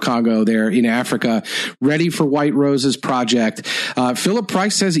Republic of Congo there in Africa, ready for White Rose's project. Philip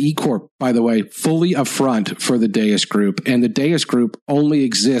Price says E-Corp, by the way, fully a front for the Deus Group, and the Deus Group only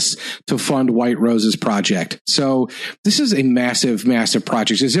exists to fund White Rose's project. So this is a massive, massive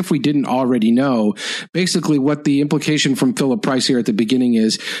project. As if we didn't already know, basically what the implication from Philip Price here at the beginning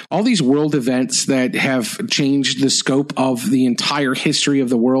is all these world events that have changed the scope of the entire history of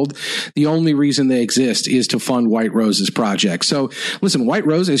the world, the only reason they exist is to fund White Rose's project. So listen, White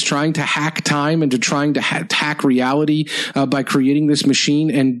Rose is trying to hack time and to trying to hack reality by creating this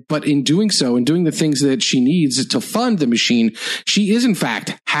machine. But in doing so, and doing the things that she needs to fund the machine, she is in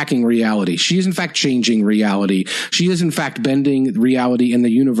fact hacking reality. She is in fact changing reality. She is in fact bending reality in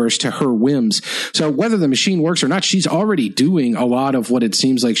the universe to her whims. So whether the machine works or not, she's already doing a lot of what it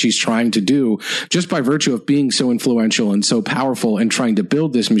seems like she's trying to do just by virtue of being so influential and so powerful and trying to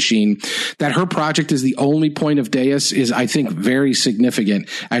build this machine. That her project is the only point of Deus is, I think, very significant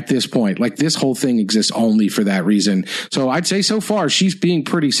at this point. Like, this whole thing exists only for that reason. So I'd say so far she's being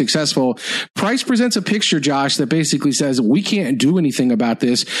pretty successful. Price presents a picture, Josh, that basically says we can't do anything about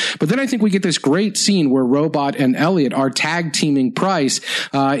this. But then I think we get this great scene where Robot and Elliot are tag teaming Price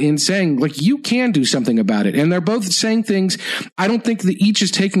in saying, like, you can do something about it. And they're both saying things. I don't think that each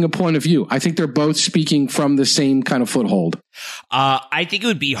is taking a point of view. I think they're both speaking from the same kind of foothold. I think it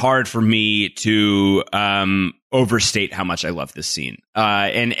would be hard for me to overstate how much I love this scene,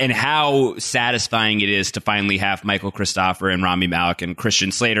 and how satisfying it is to finally have Michael Christopher and Rami Malek and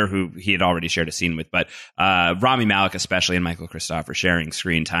Christian Slater, who he had already shared a scene with, but Rami Malek especially and Michael Christopher sharing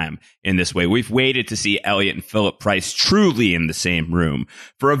screen time in this way. We've waited to see Elliot and Philip Price truly in the same room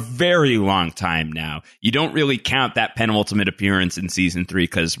for a very long time now. You don't really count that penultimate appearance in season 3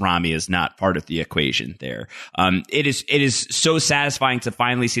 because Rami is not part of the equation there. It is so satisfying to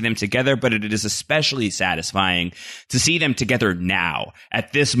finally see them together, but it is especially satisfying to see them together now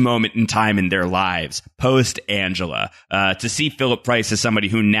at this moment in time in their lives post Angela, to see Philip Price as somebody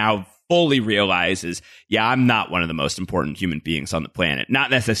who now fully realizes, yeah, I'm not one of the most important human beings on the planet. Not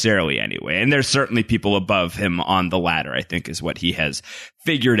necessarily anyway. And there's certainly people above him on the ladder, I think, is what he has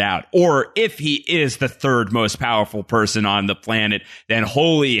figured out. Or if he is the third most powerful person on the planet, then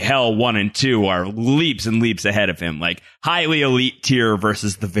holy hell, 1 and 2 are leaps and leaps ahead of him. Like highly elite tier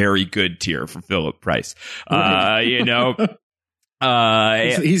versus the very good tier for Philip Price. You know,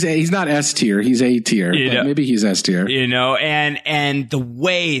 he's not S tier, he's A tier, but maybe he's S tier. You know, and the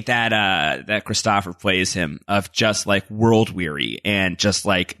way that that Christopher plays him of just like world weary and just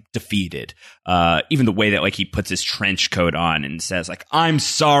like defeated. Even the way that like he puts his trench coat on and says like, "I'm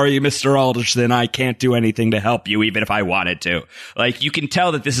sorry, Mr. Alderson, I can't do anything to help you, even if I wanted to." Like you can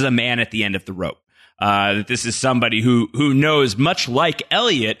tell that this is a man at the end of the rope. That this is somebody who knows, much like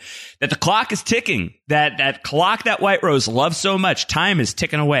Elliot, that the clock is ticking. That clock that White Rose loves so much, time is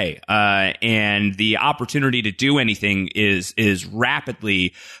ticking away, and the opportunity to do anything is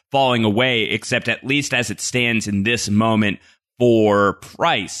rapidly falling away. Except at least as it stands in this moment for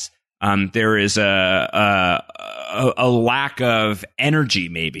Price, there is a lack of energy,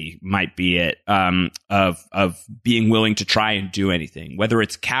 maybe might be it, of being willing to try and do anything, whether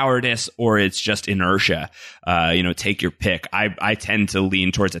it's cowardice or it's just inertia. Take your pick. I tend to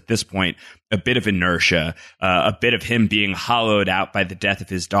lean towards, at this point, a bit of inertia, a bit of him being hollowed out by the death of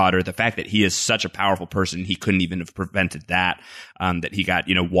his daughter. The fact that he is such a powerful person, he couldn't even have prevented that, that he got,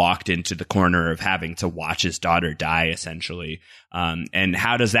 walked into the corner of having to watch his daughter die, essentially. And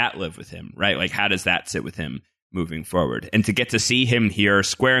how does that live with him, right? Like, how does that sit with him moving forward? And to get to see him here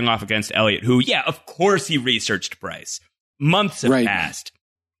squaring off against Elliot, who, yeah, of course he researched Price. Months have passed.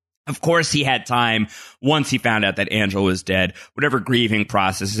 Of course, he had time once he found out that Angela was dead, whatever grieving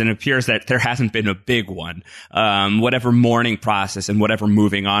process, and it appears that there hasn't been a big one. Whatever mourning process and whatever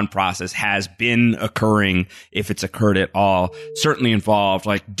moving on process has been occurring, if it's occurred at all, certainly involved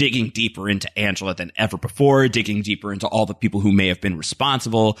like digging deeper into Angela than ever before, digging deeper into all the people who may have been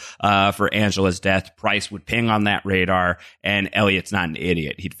responsible for Angela's death. Price would ping on that radar, and Elliot's not an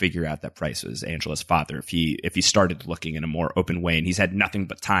idiot. He'd figure out that Price was Angela's father if he started looking in a more open way, and he's had nothing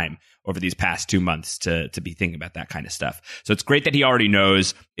but time over these past 2 months to be thinking about that kind of stuff. So it's great that he already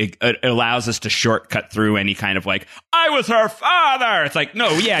knows. It allows us to shortcut through any kind of like, I was her father. It's like, no,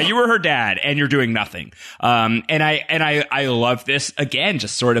 yeah, you were her dad and you're doing nothing. And I love this, again,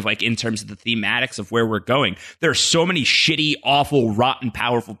 just sort of like in terms of the thematics of where we're going. There are so many shitty, awful, rotten,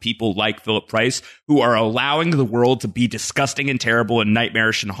 powerful people like Philip Price who are allowing the world to be disgusting and terrible and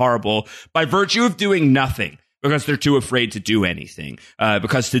nightmarish and horrible by virtue of doing nothing. Because they're too afraid to do anything.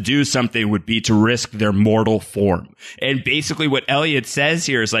 Because to do something would be to risk their mortal form. And basically what Elliot says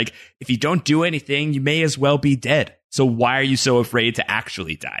here is like, if you don't do anything, you may as well be dead. So why are you so afraid to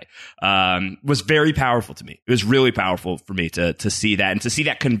actually die? Was very powerful to me. It was really powerful for me to see that, and to see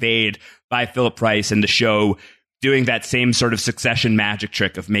that conveyed by Philip Price and the show doing that same sort of Succession magic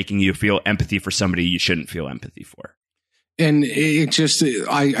trick of making you feel empathy for somebody you shouldn't feel empathy for. And it just,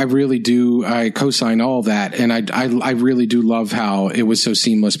 I really do, I co-sign all that. And I really do love how it was so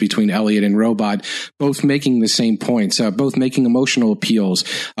seamless between Elliot and Robot, both making the same points, both making emotional appeals.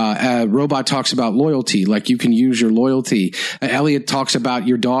 Robot talks about loyalty, like you can use your loyalty. Elliot talks about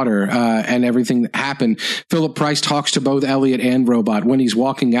your daughter, and everything that happened. Philip Price talks to both Elliot and Robot when he's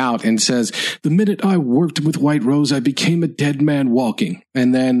walking out and says, the minute I worked with White Rose, I became a dead man walking.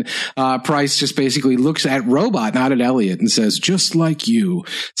 And then, Price just basically looks at Robot, not at Elliot, and says, just like you.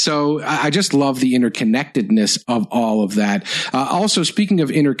 So I just love the interconnectedness of all of that. Also, speaking of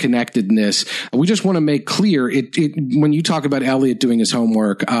interconnectedness, we just want to make clear when you talk about Elliot doing his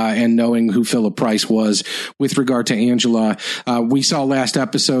homework and knowing who Philip Price was with regard to Angela, we saw last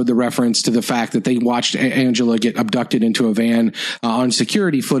episode the reference to the fact that they watched Angela get abducted into a van on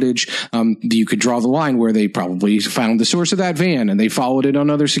security footage. You could draw the line where they probably found the source of that van and they followed followed it on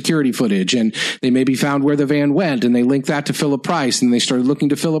other security footage, and they maybe found where the van went, and they linked that to Philip Price, and they started looking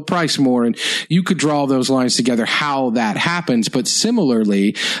to Philip Price more. And you could draw those lines together how that happens. But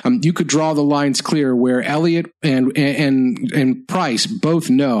similarly, you could draw the lines clear where Elliot and Price both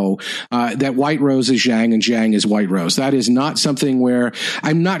know that White Rose is Zhang and Zhang is White Rose. That is not something where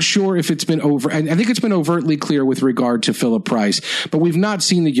I'm not sure if it's been I think it's been overtly clear with regard to Philip Price, but we've not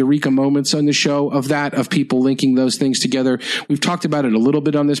seen the eureka moments on the show of people linking those things together. We've talked about it a little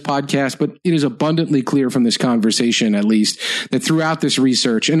bit on this podcast, but it is abundantly clear from this conversation, at least, that throughout this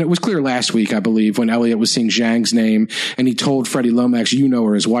research, and it was clear last week, I believe, when Elliot was seeing Zhang's name and he told Freddie Lomax, you know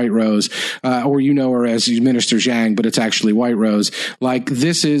her as White Rose, or you know her as Minister Zhang, but it's actually White Rose. Like,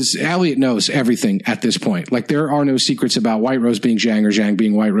 Elliot knows everything at this point. Like, there are no secrets about White Rose being Zhang or Zhang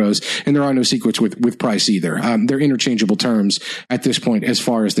being White Rose, and there are no secrets with Price either. They're interchangeable terms at this point as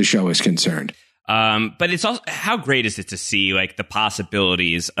far as the show is concerned. But it's also, how great is it to see like the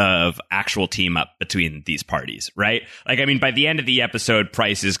possibilities of actual team up between these parties, right? Like, I mean, by the end of the episode,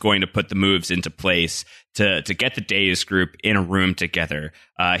 Price is going to put the moves into place to get the Deus group in a room together.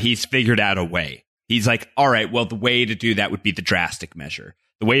 He's figured out a way. He's like, all right, well, the way to do that would be the drastic measure.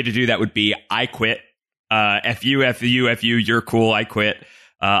 The way to do that would be I quit. F you, you're cool. I quit.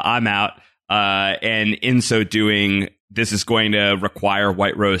 I'm out. And in so doing, this is going to require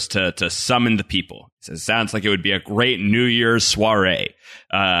White Rose to summon the people. So it sounds like it would be a great New Year's soiree,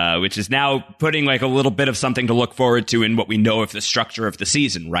 which is now putting like a little bit of something to look forward to in what we know of the structure of the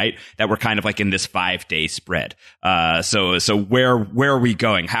season, right? That we're kind of like in this 5-day spread. So where are we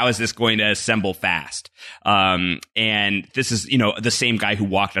going? How is this going to assemble fast? And this is, the same guy who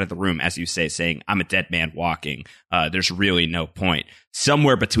walked out of the room, as you say, saying, I'm a dead man walking. There's really no point.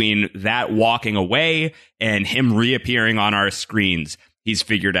 Somewhere between that walking away and him reappearing on our screens, he's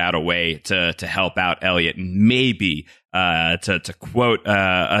figured out a way to help out Elliot, and maybe to quote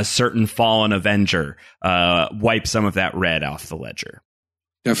a certain fallen Avenger, wipe some of that red off the ledger.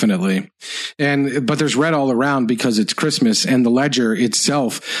 Definitely. But there's red all around because it's Christmas, and the ledger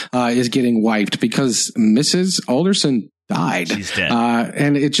itself is getting wiped because Mrs. Alderson died. She's dead.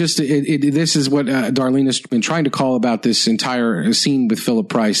 And this is what Darlene has been trying to call about this entire scene with Philip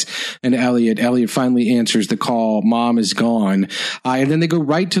Price and Elliot. Elliot finally answers the call. Mom is gone. And then they go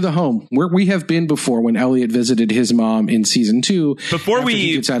right to the home where we have been before when Elliot visited his mom in season 2. Before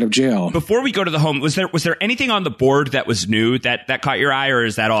he gets out of jail. Before we go to the home, was there anything on the board that was new that caught your eye, or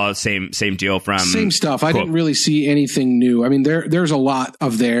is that all the same deal from same stuff? I didn't really see anything new. I mean, there's a lot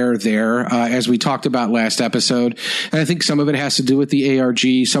of there, as we talked about last episode. And I think some of it has to do with the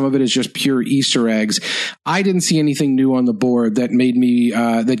ARG. Some of it is just pure Easter eggs. I didn't see anything new on the board that made me,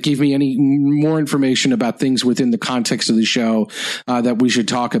 that gave me any more information about things within the context of the show that we should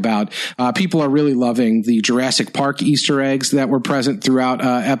talk about. People are really loving the Jurassic Park Easter eggs that were present throughout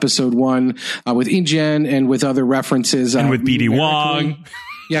episode 1 with InGen and with other references. And with BD Wong.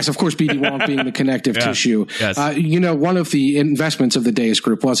 Yes, of course, BD Wong being the connective tissue. Yes. One of the investments of the Deus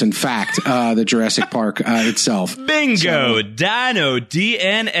Group was, in fact, the Jurassic Park itself. Bingo! Dino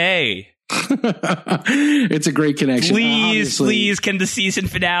DNA. It's a great connection. Please, can the season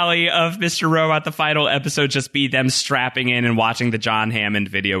finale of Mr. Robot, the final episode, just be them strapping in and watching the John Hammond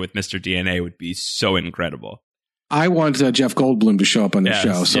video with Mr. DNA? Would be so incredible. I want Jeff Goldblum to show up on the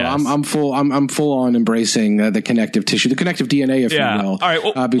show, so yes. I'm full on embracing the connective tissue, the connective DNA, if you will,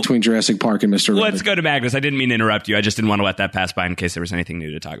 all right, between Jurassic Park and Mr. Robot. Let's go to Magnus. I didn't mean to interrupt you. I just didn't want to let that pass by in case there was anything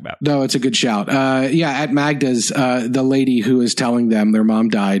new to talk about. No, it's a good shout. At Magda's, the lady who is telling them their mom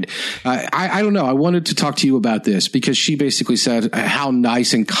died. I don't know. I wanted to talk to you about this because she basically said how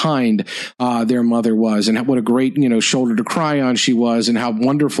nice and kind their mother was, and what a great shoulder to cry on she was, and how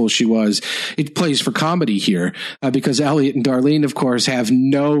wonderful she was. It plays for comedy here. Because Elliot and Darlene, of course, have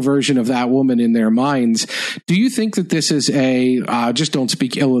no version of that woman in their minds. Do you think that this is a just don't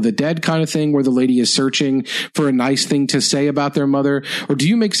speak ill of the dead kind of thing where the lady is searching for a nice thing to say about their mother? Or do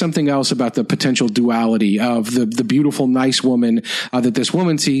you make something else about the potential duality of the beautiful, nice woman that this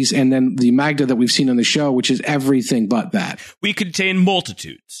woman sees, and then the Magda that we've seen on the show, which is everything but that? We contain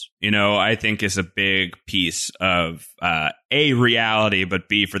multitudes. I think is a big piece of A, reality, but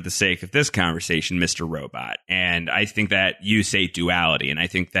B, for the sake of this conversation, Mr. Robot. And I think that you say duality. And I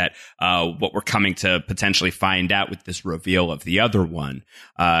think that what we're coming to potentially find out with this reveal of the other one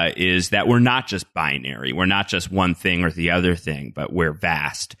is that we're not just binary. We're not just one thing or the other thing, but we're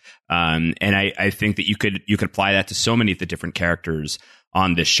vast. And I think that you could apply that to so many of the different characters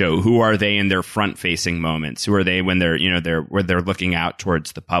on this show. Who are they in their front facing moments? Who are they when they're, where they're looking out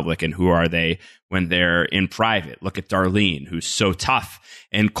towards the public? And who are they when they're in private. Look at Darlene, who's so tough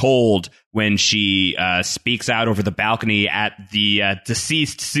and cold when she speaks out over the balcony at the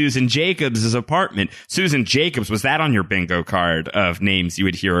deceased Susan Jacobs' apartment. Susan Jacobs, was that on your bingo card of names you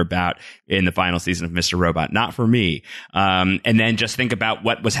would hear about in the final season of Mr. Robot? Not for me. And then just think about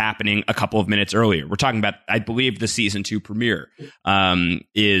what was happening a couple of minutes earlier. We're talking about, I believe, the season 2 premiere. Darlene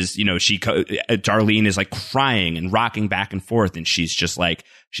is like crying and rocking back and forth, and she's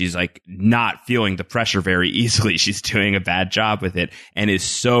not feeling the pressure very easily. She's doing a bad job with it and is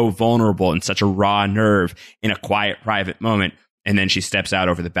so vulnerable and such a raw nerve in a quiet, private moment. And then she steps out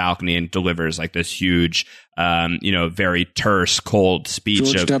over the balcony and delivers like this huge, very terse, cold speech.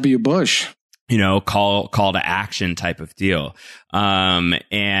 George W. Bush. Call to action type of deal.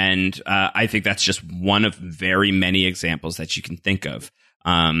 And I think that's just one of very many examples that you can think of.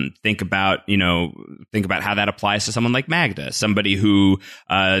 Think about how that applies to someone like Magda, somebody who,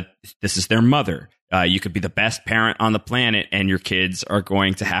 this is their mother. You could be the best parent on the planet and your kids are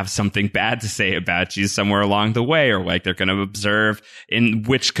going to have something bad to say about you somewhere along the way, or like they're going to observe in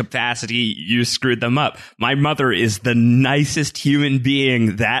which capacity you screwed them up. My mother is the nicest human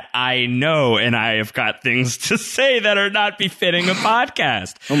being that I know, and I have got things to say that are not befitting a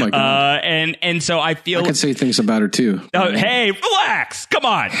podcast. Oh my God. And so I feel I can say things about her too. Hey, relax. Come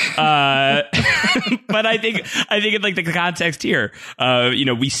on. But I think in like the context here,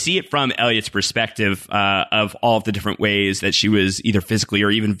 we see it from Elliot's perspective. Of all of the different ways that she was either physically or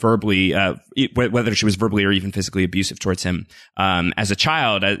even verbally, whether she was verbally or even physically abusive towards him as a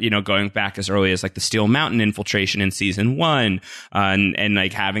child, going back as early as like the Steel Mountain infiltration in season 1, and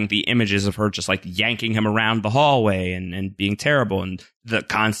like having the images of her just like yanking him around the hallway and being terrible, and the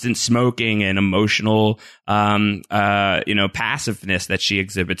constant smoking and emotional, passiveness that she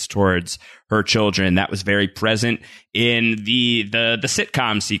exhibits towards her children. That was very present in the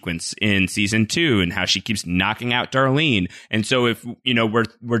sitcom sequence in season 2, and how she keeps knocking out Darlene. And so if,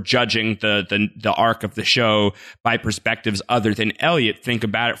 we're judging the arc of the show by perspectives other than Elliot, think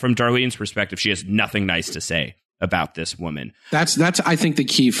about it from Darlene's perspective. She has nothing nice to say about this woman. That's I think the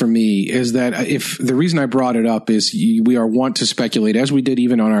key for me is that if the reason I brought it up is we are wont to speculate, as we did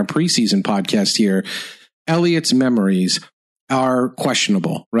even on our preseason podcast here, Elliot's memories are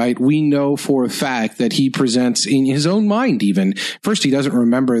questionable, right? We know for a fact that he presents in his own mind, even first, he doesn't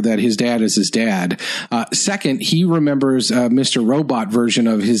remember that his dad is his dad. Second, he remembers Mr. Robot version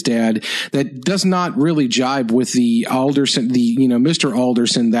of his dad that does not really jibe with the Alderson, Mr.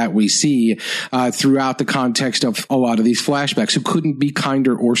 Alderson that we see throughout the context of a lot of these flashbacks, who couldn't be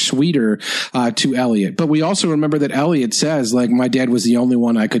kinder or sweeter to Elliot. But we also remember that Elliot says, like, my dad was the only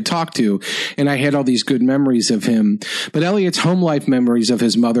one I could talk to, and I had all these good memories of him. But Elliot's home life memories of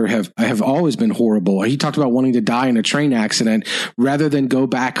his mother have always been horrible. He talked about wanting to die in a train accident rather than go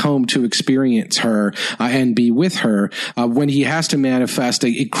back home to experience her and be with her, when he has to manifest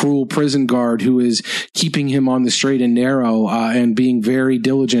a cruel prison guard who is keeping him on the straight and narrow and being very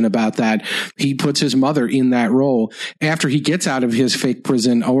diligent about that. He puts his mother in that role. After he gets out of his fake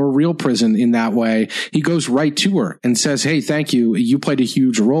prison or real prison in that way, he goes right to her and says, hey, thank you. You played a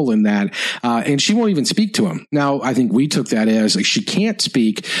huge role in that. And she won't even speak to him. Now, I think we took that as like she can't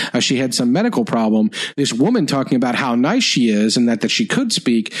speak. She had some medical problem. This woman talking about how nice she is and that she could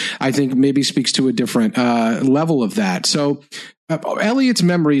speak, I think maybe speaks to a different level of that. So Elliot's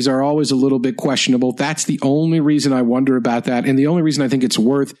memories are always a little bit questionable. That's the only reason I wonder about that. And the only reason I think it's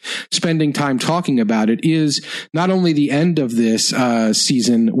worth spending time talking about it is not only the end of this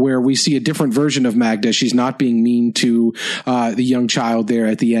season where we see a different version of Magda. She's not being mean to the young child there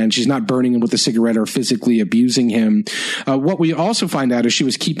at the end. She's not burning him with a cigarette or physically abusing him. What we also find out is she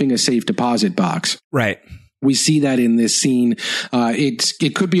was keeping a safe deposit box. Right. We see that in this scene.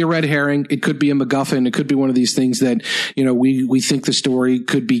 It could be a red herring. It could be a MacGuffin. It could be one of these things that, we think the story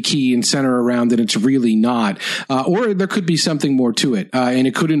could be key and center around, and it's really not. Or there could be something more to it. And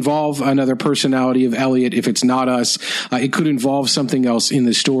it could involve another personality of Elliot if it's not us. It could involve something else in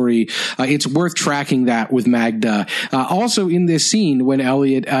the story. It's worth tracking that with Magda. Also in this scene, when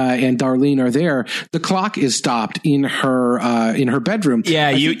Elliot and Darlene are there, the clock is stopped in her bedroom.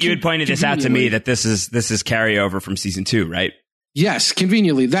 Yeah, you had pointed this out to me that this is carryover from season 2, right? Yes,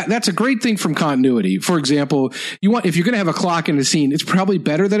 conveniently. That's a great thing from continuity. For example, if you're going to have a clock in a scene, it's probably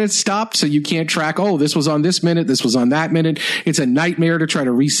better that it's stopped so you can't track, this was on this minute, this was on that minute. It's a nightmare to try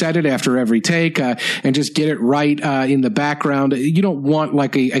to reset it after every take and just get it right in the background. You don't want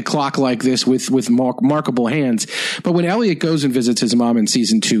like a clock like this with markable hands. But when Elliot goes and visits his mom in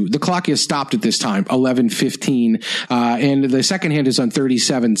season 2, the clock is stopped at this time, 11:15, and the second hand is on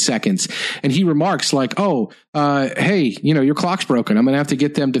 37 seconds. And he remarks like, hey, your clock's box broken. I'm going to have to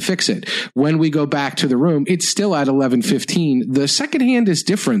get them to fix it. When we go back to the room, it's still at 11:15. The second hand is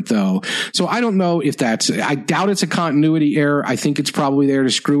different though. So I don't know if I doubt it's a continuity error. I think it's probably there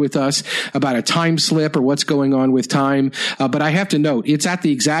to screw with us about a time slip or what's going on with time. But I have to note, it's at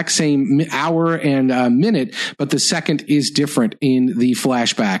the exact same hour and minute, but the second is different in the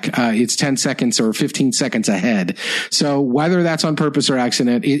flashback. It's 10 seconds or 15 seconds ahead. So whether that's on purpose or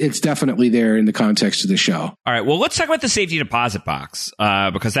accident, it's definitely there in the context of the show. All right. Well, let's talk about the safety deposit box,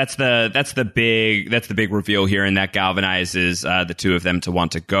 because that's the big reveal here, and that galvanizes the two of them to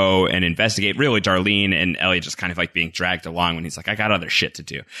want to go and investigate. Really, Darlene and Elliot just kind of like being dragged along when he's like, I got other shit to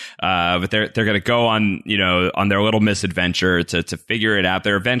do. But they're going to go on their little misadventure to figure it out.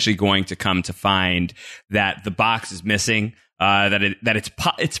 They're eventually going to come to find that the box is missing. That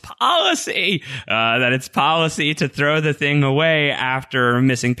it's policy to throw the thing away after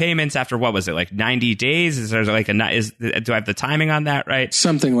missing payments. After what was it, like 90 days? Is there like do I have the timing on that right?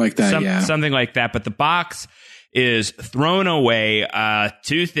 Something like that. Something like that. But the box is thrown away.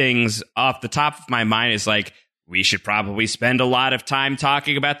 Two things off the top of my mind is like, we should probably spend a lot of time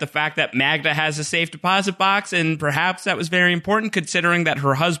talking about the fact that Magda has a safe deposit box, and perhaps that was very important considering that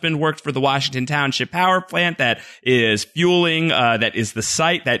her husband worked for the Washington Township power plant that is fueling, that is the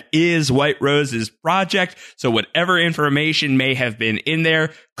site that is White Rose's project. So whatever information may have been in there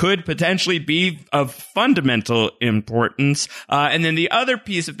could potentially be of fundamental importance. And then the other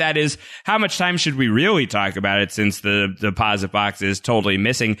piece of that is, how much time should we really talk about it since the deposit box is totally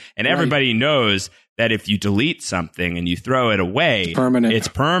missing, and everybody knows that if you delete something and you throw it away, it's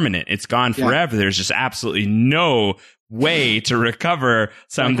permanent. It's gone forever. There's just absolutely no way to recover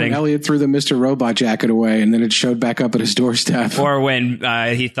something. Like when Elliot threw the Mr. Robot jacket away and then it showed back up at his doorstep. Or when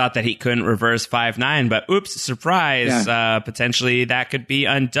he thought that he couldn't reverse 5-9, but oops, surprise, potentially that could be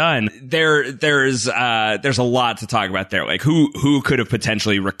undone. There's a lot to talk about there. Like who could have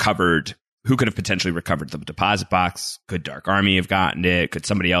potentially recovered the deposit box? Could Dark Army have gotten it? Could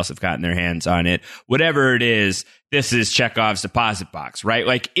somebody else have gotten their hands on it? Whatever it is, this is Chekhov's deposit box, right?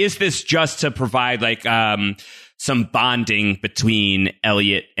 Like, is this just to provide like some bonding between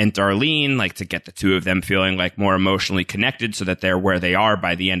Elliot and Darlene, like to get the two of them feeling like more emotionally connected so that they're where they are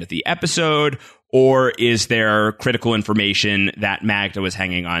by the end of the episode? Or is there critical information that Magda was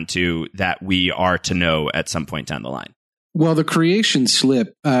hanging on to that we are to know at some point down the line? Well, the creation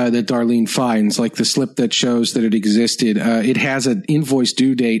slip that Darlene finds, like the slip that shows that it existed, it has an invoice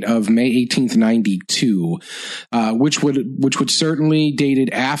due date of May 18th, 92, which would certainly dated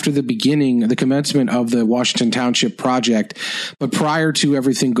after the commencement of the Washington Township project, but prior to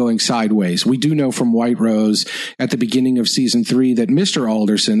everything going sideways. We do know from White Rose at the beginning of season 3 that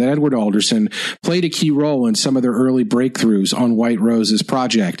that Edward Alderson, played a key role in some of their early breakthroughs on White Rose's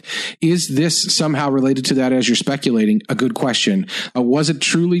project. Is this somehow related to that, as you're speculating? A good question. Was it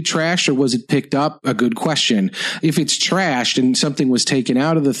truly trashed or was it picked up? A good question. If it's trashed and something was taken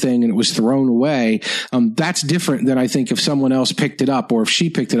out of the thing and it was thrown away, that's different than I think if someone else picked it up or if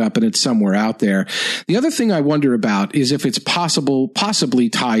she picked it up and it's somewhere out there. The other thing I wonder about is if it's possibly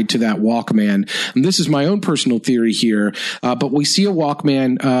tied to that Walkman. And this is my own personal theory here, but we see a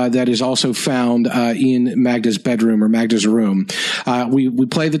Walkman that is also found in Magda's bedroom or Magda's room. We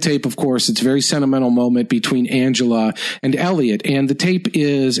play the tape, of course. It's a very sentimental moment between Angela and Elliot. And the tape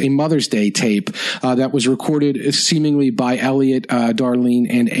is a Mother's Day tape that was recorded seemingly by Elliot, Darlene,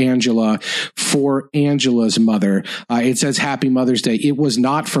 and Angela for Angela's mother. It says Happy Mother's Day. It was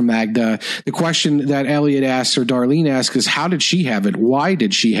not for Magda. The question that Elliot asks or Darlene asks is, how did she have it? Why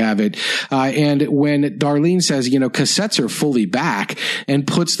did she have it? And when Darlene says, cassettes are fully back, and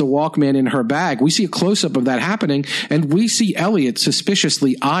puts the Walkman in her bag, we see a close-up of that happening, and we see Elliot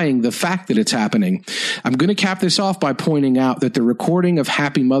suspiciously eyeing the fact that it's happening. I'm going to cap this off by pointing out that the recording of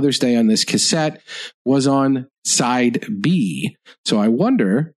Happy Mother's Day on this cassette was on side B. So I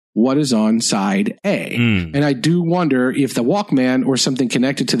wonder what is on side A. And I do wonder if the Walkman or something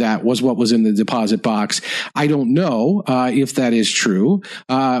connected to that was what was in the deposit box. I don't know if that is true,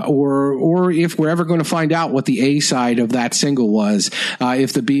 or if we're ever going to find out what the A side of that single was,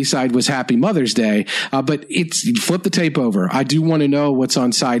 if the B side was Happy Mother's Day. But flip the tape over. I do want to know what's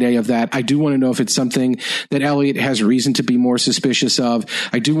on side A of that. I do want to know if it's something that Elliot has reason to be more suspicious of.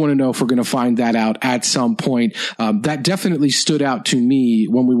 I do want to know if we're going to find that out at some point. That definitely stood out to me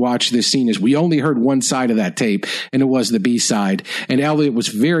when we watched this scene, is we only heard one side of that tape, and it was the B side. And Elliot was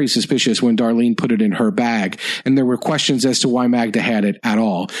very suspicious when Darlene put it in her bag, and there were questions as to why Magda had it at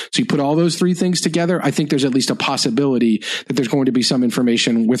all. So you put all those three things together, I think there's at least a possibility that there's going to be some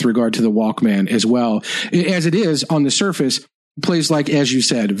information with regard to the Walkman as well. As it is, on the surface, Plays like, as you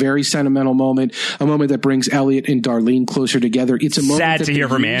said, very sentimental moment, a moment that brings Elliot and Darlene closer together. It's a moment sad to hear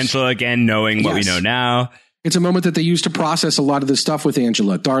from Angela again, knowing what we know now. It's a moment that they use to process a lot of the stuff with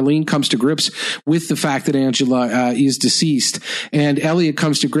Angela. Darlene comes to grips with the fact that Angela is deceased, and Elliot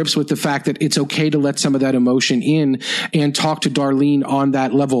comes to grips with the fact that it's okay to let some of that emotion in and talk to Darlene on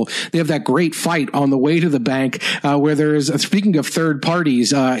that level. They have that great fight on the way to the bank where there is, speaking of third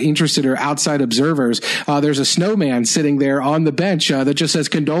parties interested or outside observers, there's a snowman sitting there on the bench that just says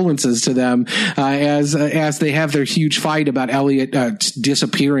condolences to them as they have their huge fight about Elliot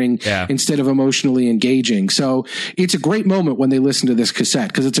disappearing instead of emotionally engaging. So it's a great moment when they listen to this cassette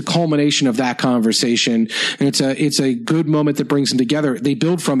because it's a culmination of that conversation. And it's a good moment that brings them together. They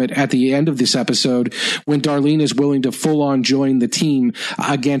build from it at the end of this episode when Darlene is willing to full on join the team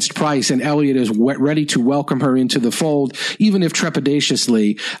against Price, and Elliot is ready to welcome her into the fold, even if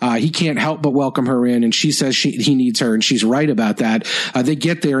trepidatiously. He can't help but welcome her in, and she says he needs her, and she's right about that. They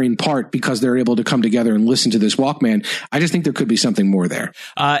get there in part because they're able to come together and listen to this Walkman. I just think there could be something more there.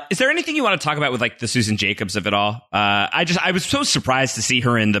 Is there anything you want to talk about with like the Susan Jacobs of it all? I was so surprised to see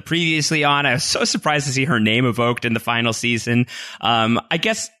her in the previously on. I was so surprised to see her name evoked in the final season. I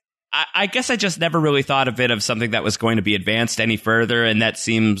guess I just never really thought of it of something that was going to be advanced any further, and that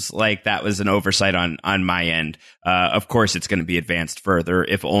seems like that was an oversight on my end. Of course, it's going to be advanced further,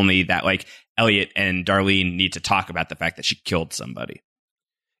 if only that like Elliot and Darlene need to talk about the fact that she killed somebody.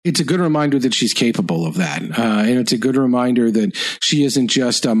 It's a good reminder that she's capable of that. And it's a good reminder that she isn't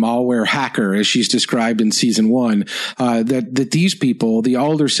just a malware hacker, as she's described in season 1, that these people, the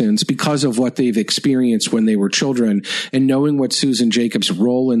Aldersons, because of what they've experienced when they were children and knowing what Susan Jacobs'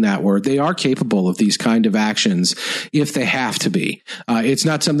 role in that were, they are capable of these kind of actions if they have to be. It's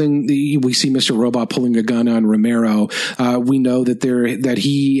not something we see Mr. Robot pulling a gun on Romero. We know that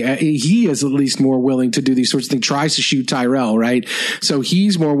he is at least more willing to do these sorts of things, tries to shoot Tyrell, right? So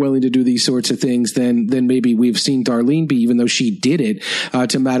he's more willing to do these sorts of things than maybe we've seen Darlene be, even though she did it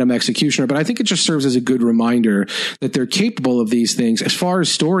to Madam Executioner. But I think it just serves as a good reminder that they're capable of these things. As far as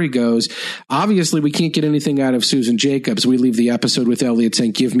story goes, obviously we can't get anything out of Susan Jacobs. We leave the episode with Elliot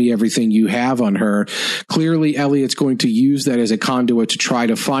saying, give me everything you have on her. Clearly, Elliot's going to use that as a conduit to try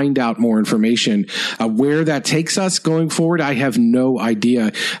to find out more information. Where that takes us going forward, I have no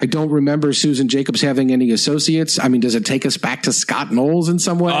idea. I don't remember Susan Jacobs having any associates. I mean, does it take us back to Scott Knowles in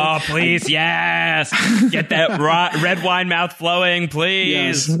some way? Oh, please, yes. Get that red wine mouth flowing,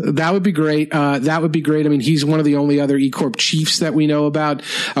 please. Yes, that would be great. That would be great. I mean, he's one of the only other E-Corp chiefs that we know about.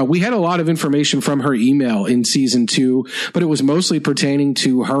 We had a lot of information from her email in season 2, but it was mostly pertaining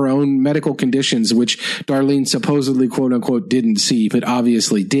to her own medical conditions, which Darlene supposedly, quote unquote, didn't see, but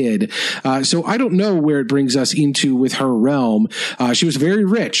obviously did. So I don't know where it brings us into with her realm. She was very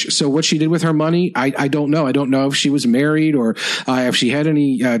rich. So what she did with her money, I don't know. I don't know if she was married or if she had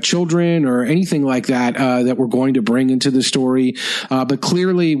any children or anything like that that we're going to bring into the story. But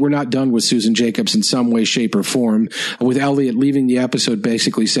clearly we're not done with Susan Jacobs in some way, shape, or form, with Elliot leaving the episode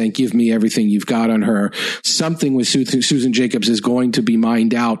basically saying, give me everything you've got on her. Something with Susan Jacobs is going to be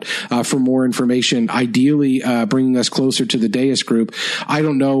mined out for more information, ideally bringing us closer to the Deus group. I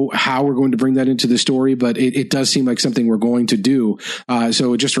don't know how we're going to bring that into the story, but it does seem like something we're going to do.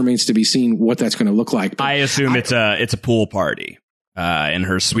 So it just remains to be seen what that's going to look like. But I assume it's a pool party. In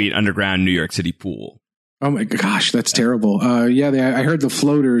her sweet underground New York City pool. Oh my gosh, that's terrible. I heard the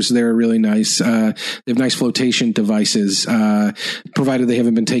floaters, they're really nice. They have nice flotation devices, provided they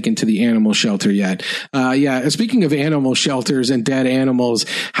haven't been taken to the animal shelter yet. Speaking of animal shelters and dead animals,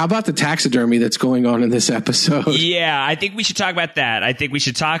 how about the taxidermy that's going on in this episode? Yeah, I think we should talk about that. I think we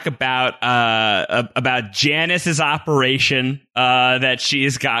should talk about Janice's operation that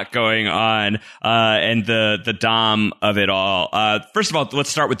she's got going on, and the Dom of it all. First of all, let's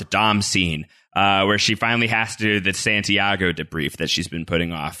start with the Dom scene. Where she finally has to do the Santiago debrief that she's been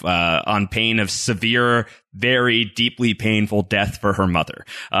putting off, on pain of severe, very deeply painful death for her mother.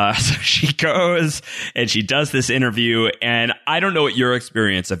 So she goes and she does this interview, and I don't know what your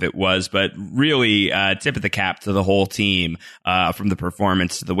experience of it was, but really, tip of the cap to the whole team, from the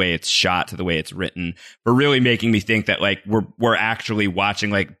performance to the way it's shot to the way it's written, for really making me think that like we're actually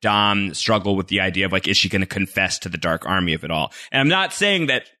watching like Dom struggle with the idea of like, is she going to confess to the Dark Army of it all? And I'm not saying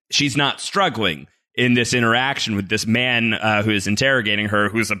that she's not struggling in this interaction with this man who is interrogating her,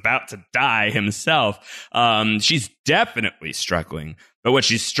 who's about to die himself. She's definitely struggling. But what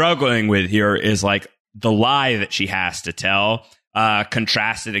she's struggling with here is like the lie that she has to tell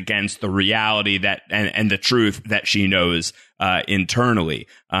contrasted against the reality that and the truth that she knows internally,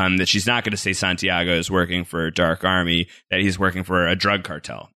 that she's not going to say Santiago is working for a dark army, that he's working for a drug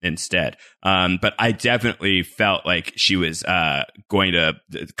cartel instead. But I definitely felt like she was going to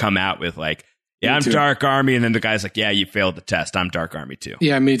come out with like, yeah, I'm Dark Army. And then the guy's like, yeah, you failed the test. I'm Dark Army too.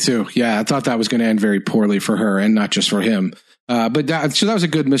 Yeah, me too. Yeah, I thought that was going to end very poorly for her and not just for him. So that was a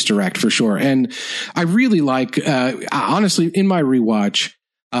good misdirect for sure. And I really like, honestly, in my rewatch,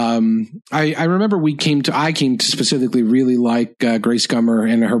 I remember I came to specifically really like Grace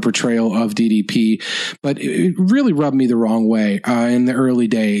Gummer and her portrayal of DDP, but it really rubbed me the wrong way in the early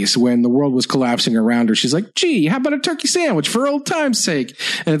days when the world was collapsing around her. She's like, gee, how about a turkey sandwich for old time's sake?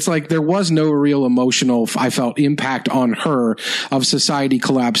 And it's like there was no real emotional, I felt, impact on her of society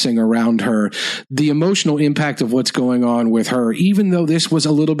collapsing around her. The emotional impact of what's going on with her, even though this was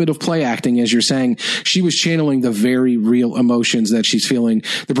a little bit of play acting, as you're saying, she was channeling the very real emotions that she's feeling.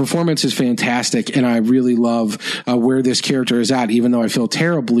 The performance is fantastic, and I really love where this character is at, even though I feel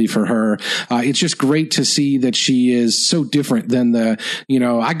terribly for her. It's just great to see that she is so different than the,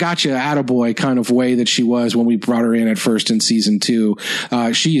 I got you, attaboy kind of way that she was when we brought her in at first in season 2.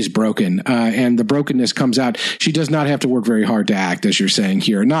 She is broken, and the brokenness comes out. She does not have to work very hard to act, as you're saying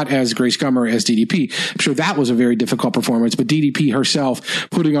here. Not as Grace Gummer, as DDP. I'm sure that was a very difficult performance, but DDP herself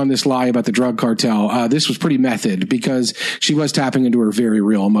putting on this lie about the drug cartel, this was pretty method because she was tapping into her very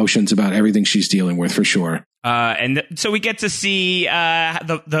real emotions about everything she's dealing with, for sure. So we get to see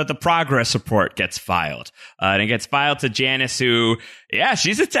the progress report gets filed. And it gets filed to Janice, who,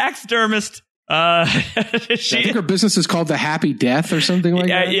 she's a taxidermist. I think her business is called The Happy Death or something like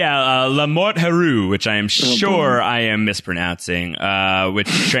that. Yeah, La Mort Heroux, which I am sure I am mispronouncing, which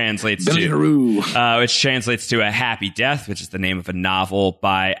translates to A Happy Death, which is the name of a novel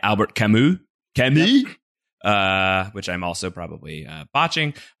by Albert Camus. Which I'm also probably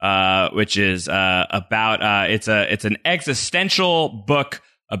botching, which is about it's an existential book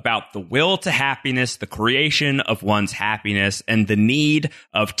about the will to happiness, the creation of one's happiness, and the need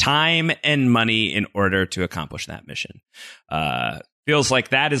of time and money in order to accomplish that mission. Feels like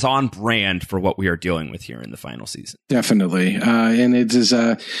that is on brand for what we are dealing with here in the final season. Definitely. And it is,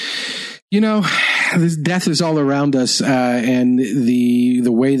 this death is all around us, and the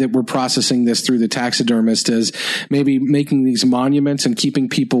way that we're processing this through the taxidermist is maybe making these monuments and keeping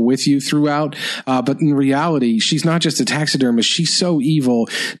people with you throughout. But in reality, she's not just a taxidermist. She's so evil.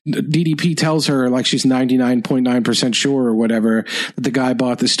 DDP tells her, like, she's 99.9% sure or whatever that the guy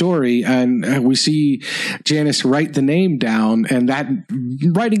bought the story. And we see Janice write the name down, and that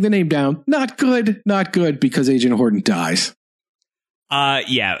writing the name down, not good, because Agent Horton dies.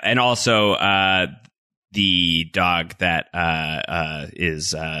 And also the dog that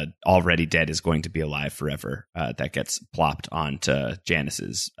is already dead is going to be alive forever. That gets plopped onto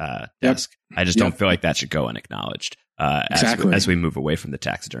Janice's desk. I just don't feel like that should go unacknowledged as we move away from the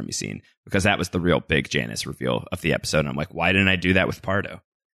taxidermy scene, because that was the real big Janice reveal of the episode. And I'm like, why didn't I do that with Pardo?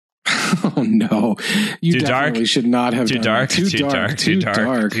 Oh no! You definitely should not have done that. Too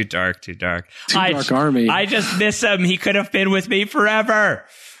dark army. I just miss him. He could have been with me forever.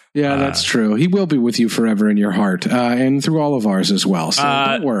 Yeah, that's true. He will be with you forever in your heart, and through all of ours as well. So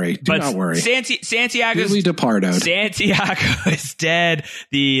don't worry. Do not worry. Santiago is dead.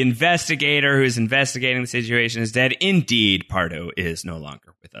 The investigator who is investigating the situation is dead. Indeed, Pardo is no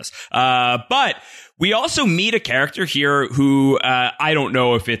longer with us. But we also meet a character here who I don't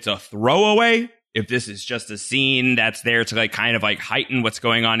know if it's a throwaway, if this is just a scene that's there to kind of heighten what's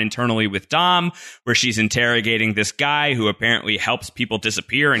going on internally with Dom, where she's interrogating this guy who apparently helps people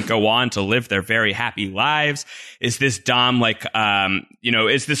disappear and go on to live their very happy lives. Is this Dom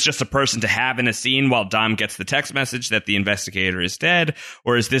is this just a person to have in a scene while Dom gets the text message that the investigator is dead?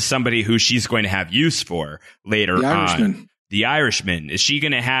 Or is this somebody who she's going to have use for later on? The Irishman. Is she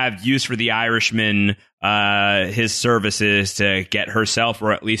going to have use for the Irishman, his services to get herself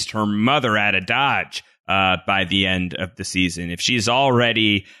or at least her mother out of Dodge by the end of the season? If she's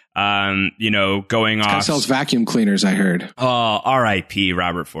already, going off. Sells vacuum cleaners, I heard. Oh, R.I.P.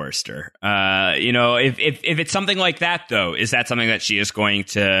 Robert Forster. If it's something like that, though, is that something that she is going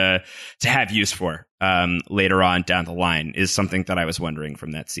to have use for? Later on down the line is something that I was wondering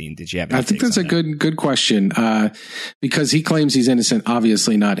from that scene. Did you have? I think that's a good question, because he claims he's innocent,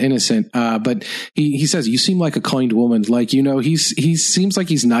 obviously not innocent. But he says, you seem like a kind woman. He seems like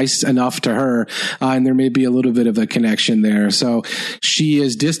he's nice enough to her, and there may be a little bit of a connection there. So she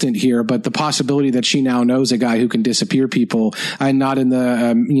is distant here, but the possibility that she now knows a guy who can disappear people, and not in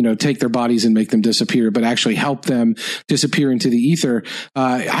the, take their bodies and make them disappear, but actually help them disappear into the ether.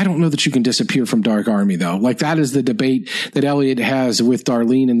 I don't know that you can disappear from Dark Army, though. Like, that is the debate that Elliot has with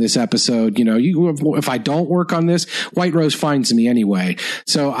Darlene in this episode. You know, if I don't work on this, White Rose finds me anyway.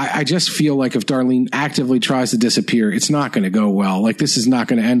 So I just feel like if Darlene actively tries to disappear, it's not going to go well. Like, this is not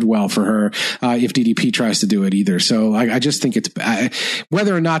going to end well for her if DDP tries to do it either. So I just think it's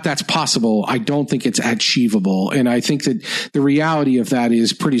whether or not that's possible, I don't think it's achievable. And I think that the reality of that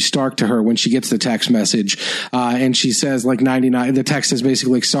is pretty stark to her when she gets the text message and she says, like, 99. The text is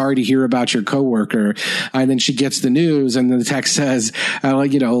basically like, sorry to hear about your coworker. And then she gets the news, and then the text says,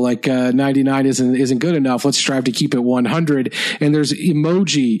 99 isn't good enough. Let's strive to keep it 100. And there's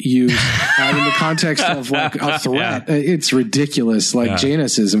emoji used in the context of like a threat. Yeah. It's ridiculous. Like,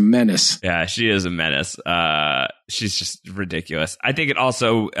 Janice is a menace. Yeah, she is a menace. She's just ridiculous. I think it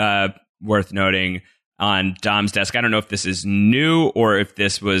also worth noting on Dom's desk, I don't know if this is new or if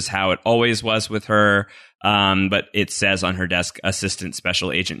this was how it always was with her. But it says on her desk, assistant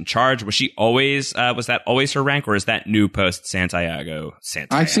special agent in charge. Was she always, was that always her rank, or is that new post Santiago?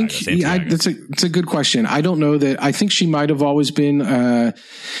 I think it's a good question. I don't know that. I think she might have always been,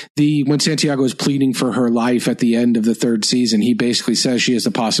 when Santiago was pleading for her life at the end of the third season, he basically says she has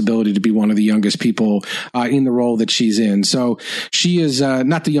the possibility to be one of the youngest people, in the role that she's in. So she is,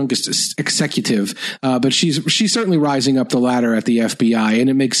 not the youngest executive, but she's certainly rising up the ladder at the FBI, and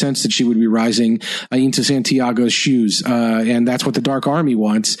it makes sense that she would be rising into Santiago's shoes, and that's what the Dark Army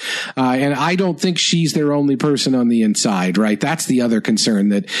wants. And I don't think she's their only person on the inside, right? That's the other concern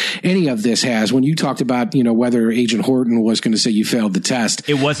that any of this has. When you talked about, whether Agent Horton was going to say you failed the test,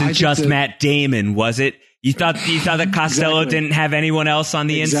 it wasn't just Matt Damon, was it? You thought that Costello didn't have anyone else on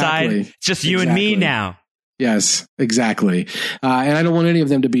the inside? It's just you and me now. Yes, exactly. And I don't want any of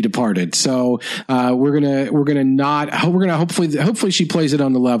them to be departed. So, hopefully she plays it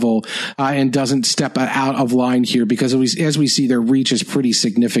on the level, and doesn't step out of line here, because as we see, their reach is pretty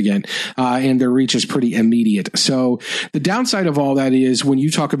significant, and their reach is pretty immediate. So the downside of all that is when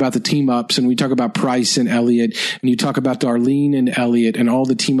you talk about the team ups, and we talk about Price and Elliot, and you talk about Darlene and Elliot and all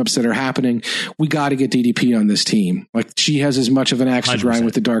the team ups that are happening, we got to get DDP on this team. Like, she has as much of an axe to grind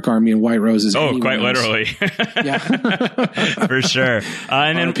with the Dark Army and White Rose as anyone quite else. Literally. Yeah, for sure.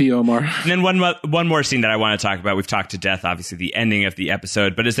 And then Omar. And then one more scene that I want to talk about. We've talked to death, obviously, the ending of the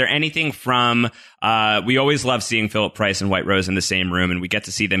episode. But is there anything from? We always love seeing Philip Price and White Rose in the same room, and we get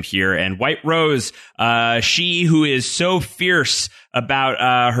to see them here. And White Rose, she who is so fierce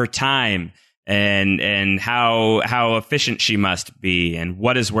about her time and how efficient she must be, and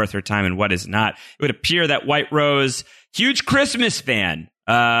what is worth her time and what is not. It would appear that White Rose, huge Christmas fan.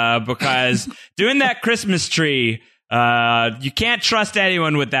 Because doing that Christmas tree, you can't trust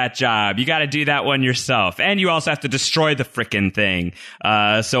anyone with that job. You got to do that one yourself. And you also have to destroy the frickin' thing.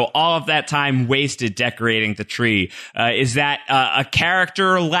 So all of that time wasted decorating the tree. Is that a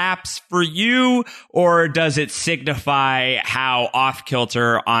character lapse for you, or does it signify how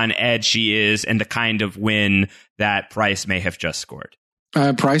off-kilter, on edge she is, and the kind of win that Price may have just scored?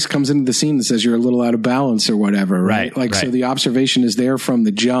 Price comes into the scene and says you're a little out of balance or whatever, right? So the observation is there from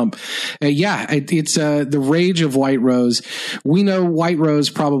the jump. It's the rage of White Rose. We know White Rose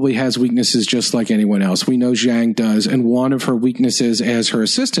probably has weaknesses just like anyone else. We know Zhang does. And one of her weaknesses, as her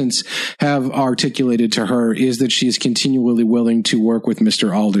assistants have articulated to her, is that she is continually willing to work with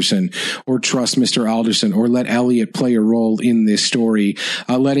Mr. Alderson, or trust Mr. Alderson, or let Elliot play a role in this story.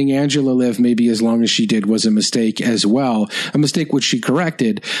 Letting Angela live maybe as long as she did was a mistake as well. A mistake which she corrected.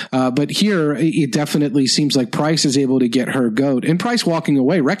 But here it definitely seems like Price is able to get her goat, and Price walking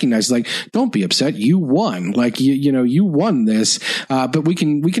away recognizes, like, don't be upset. You won. Like, you won this. But we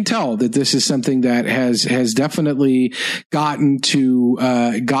can tell that this is something that has definitely gotten to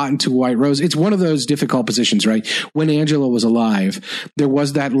White Rose. It's one of those difficult positions, right? When Angela was alive, there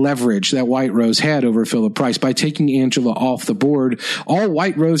was that leverage that White Rose had over Philip Price. By taking Angela off the board, all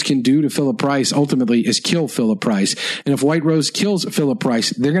White Rose can do to Philip Price ultimately is kill Philip Price. And if White Rose kills Philip Price,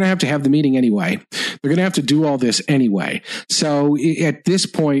 they're going to have the meeting anyway. They're going to have to do all this anyway. So at this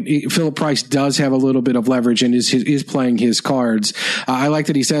point, Philip Price does have a little bit of leverage and is playing his cards. I like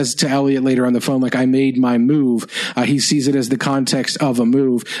that he says to Elliot later on the phone, like, I made my move. He sees it as the context of a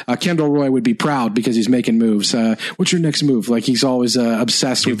move. Kendall Roy would be proud because he's making moves. What's your next move? Like, he's always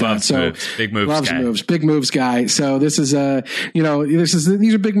obsessed with that. So moves. Big moves loves guy. Moves. Big moves guy. So this is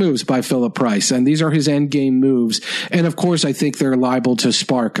these are big moves by Philip Price, and these are his end game moves. And of course, I think they're liable to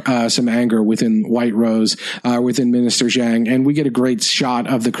spark some anger within White Rose, within Minister Zhang. And we get a great shot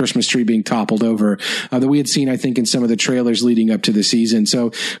of the Christmas tree being toppled over that we had seen, I think, in some of the trailers leading up to the season. So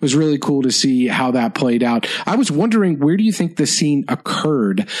it was really cool to see how that played out. I was wondering, where do you think the scene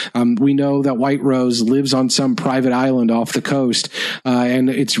occurred? We know that White Rose lives on some private island off the coast, and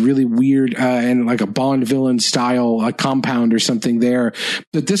it's really weird and like a Bond villain style compound or something there.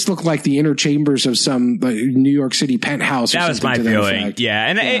 But this looked like the inner chambers of some New York City penthouse. That was my feeling. Yeah.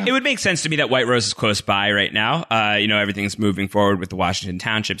 And it would make sense to me that White Rose is close by right now. Everything's moving forward with the Washington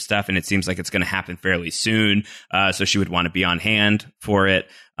Township stuff, and it seems like it's going to happen fairly soon. So she would want to be on hand for it.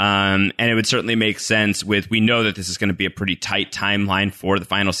 And it would certainly make sense we know that this is going to be a pretty tight timeline for the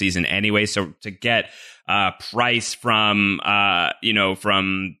final season anyway. So to get Price from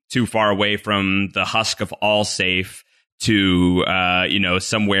too far away from the husk of Allsafe to,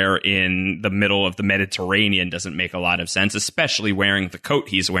 somewhere in the middle of the Mediterranean doesn't make a lot of sense, especially wearing the coat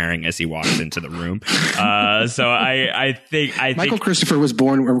he's wearing as he walks into the room. So I think Christopher was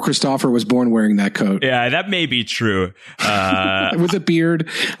born wearing that coat. Yeah, that may be true. With a beard,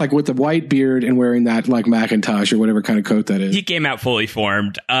 like with the white beard and wearing that like Macintosh or whatever kind of coat that is. He came out fully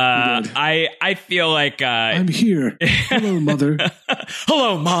formed. I feel like, I'm here. Hello, mother.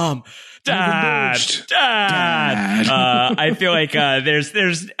 Hello, Mom. Dad. I feel like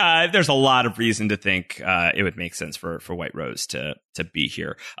there's a lot of reason to think it would make sense for White Rose to be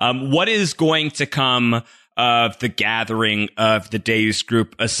here. What is going to come of the gathering of the Deus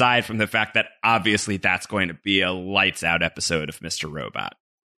group, aside from the fact that obviously that's going to be a lights out episode of Mr. Robot?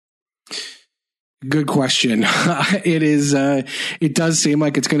 Good question. It does seem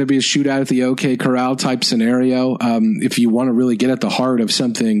like it's going to be a shootout at the OK Corral type scenario. If you want to really get at the heart of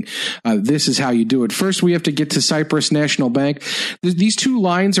something, this is how you do it. First, we have to get to Cyprus National Bank. These two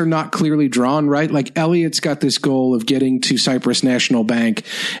lines are not clearly drawn, right? Like Elliot's got this goal of getting to Cyprus National Bank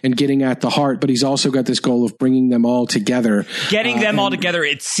and getting at the heart, but he's also got this goal of bringing them all together. Getting them all together.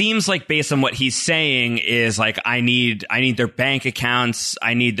 It seems like based on what he's saying is like, I need their bank accounts.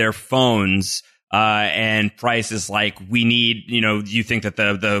 I need their phones. And Price is like, we need, you think that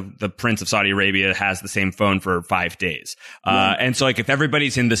the Prince of Saudi Arabia has the same phone for 5 days. And so like if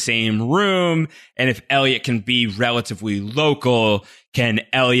everybody's in the same room and if Elliot can be relatively local, can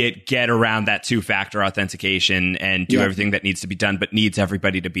Elliot get around that 2-factor authentication and do everything that needs to be done, but needs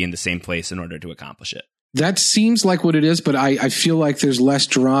everybody to be in the same place in order to accomplish it? That seems like what it is, but I feel like there's less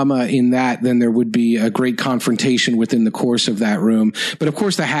drama in that than there would be a great confrontation within the course of that room. But of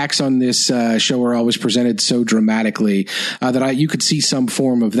course, the hacks on this show are always presented so dramatically that you could see some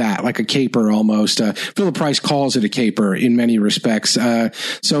form of that, like a caper almost. Philip Price calls it a caper in many respects.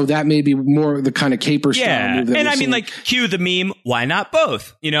 So that may be more the kind of caper style move that and I mean, like, cue the meme. Why not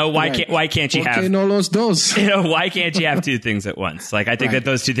both? Why can't you have no los dos? Why can't you have two things at once? Like, I think that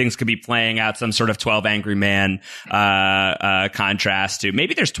those two things could be playing out some sort of 12 Angry Man contrast to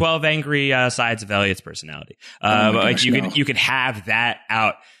maybe there's 12 angry sides of Elliot's personality. You could have that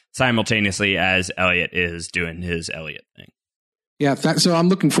out simultaneously as Elliot is doing his Elliot thing. Yeah, so I'm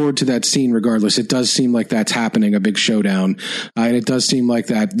looking forward to that scene regardless. It does seem like that's happening, a big showdown. And it does seem like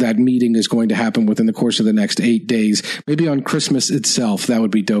that meeting is going to happen within the course of the next 8 days. Maybe on Christmas itself. That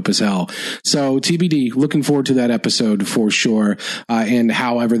would be dope as hell. So TBD, looking forward to that episode for sure. And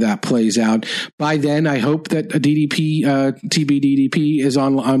however that plays out. By then, I hope that TBDDP is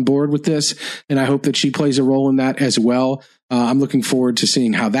on board with this. And I hope that she plays a role in that as well. I'm looking forward to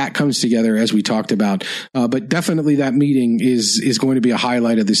seeing how that comes together, as we talked about. But definitely that meeting is going to be a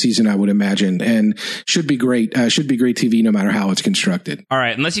highlight of the season, I would imagine, and should be great. Should be great TV no matter how it's constructed. All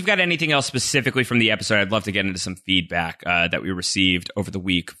right. Unless you've got anything else specifically from the episode, I'd love to get into some feedback that we received over the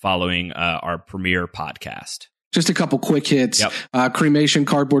week following our premiere podcast. Just a couple quick hits. Yep. Cremation,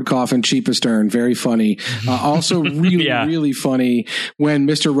 cardboard coffin, cheapest urn. Very funny. Also really, really funny when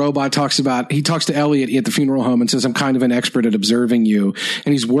Mr. Robot talks to Elliot at the funeral home and says, I'm kind of an expert at observing you.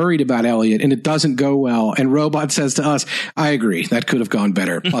 And he's worried about Elliot and it doesn't go well. And Robot says to us, I agree. That could have gone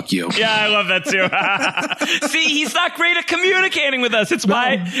better. Fuck you. Yeah, I love that too. See, he's not great at communicating with us. It's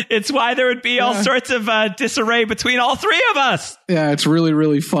why there would be all sorts of disarray between all three of us. Yeah, it's really,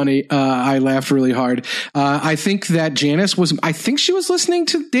 really funny. I laughed really hard. I think that Janice she was listening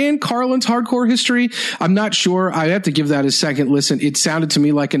to Dan Carlin's Hardcore History. I'm not sure. I have to give that a second listen. It sounded to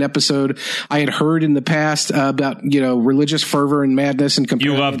me like an episode I had heard in the past about, religious fervor and madness and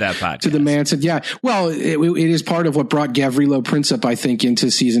comparing. You love that podcast. To the Manson. Yeah. Well, it is part of what brought Gavrilo Princip, I think, into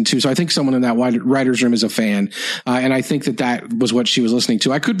season 2. So I think someone in that writer's room is a fan. And I think that was what she was listening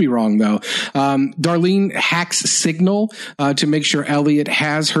to. I could be wrong though. Darlene hacks Signal, to make sure Elliot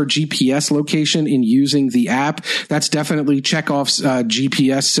has her GPS location in using the app. app. That's definitely Chekhov's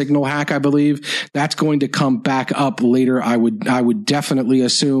GPS signal hack, I believe. That's going to come back up later. I would definitely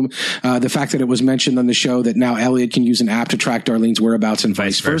assume the fact that it was mentioned on the show that now Elliot can use an app to track Darlene's whereabouts and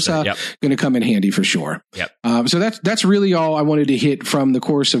vice versa. Yep. Going to come in handy for sure. Yep. So that's really all I wanted to hit from the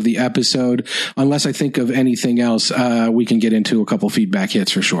course of the episode. Unless I think of anything else, we can get into a couple feedback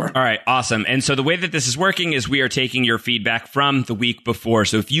hits for sure. All right, awesome. And so the way that this is working is we are taking your feedback from the week before.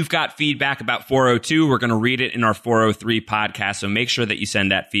 So if you've got feedback about 402, we're going to read it in our 403 podcast. So make sure that you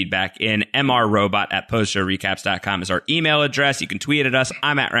send that feedback in. mrrobot@postshowrecaps.com is our email address. You can tweet at us.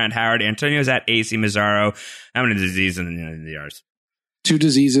 I'm at Rand Howard. Antonio's at AC Mazzaro. How many diseases in the R's? 2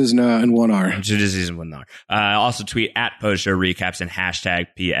 diseases and 1 R. 2 diseases and 1 R. Also tweet at Post Show Recaps and hashtag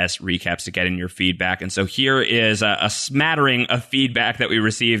PS Recaps to get in your feedback. And so here is a smattering of feedback that we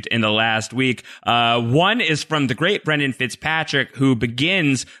received in the last week. One is from the great Brendan Fitzpatrick, who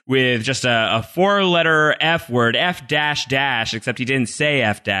begins with just a 4-letter F word, F dash dash, except he didn't say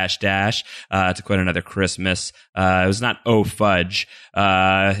F dash dash, to quote Another Christmas. It was not Oh Fudge.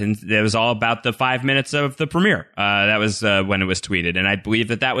 And it was all about the 5 minutes of the premiere. That was when it was tweeted. And I believe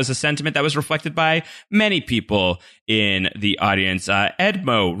that was a sentiment that was reflected by many people in the audience.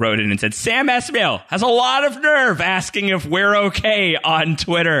 Edmo wrote in and said, Sam Esmail has a lot of nerve asking if we're okay on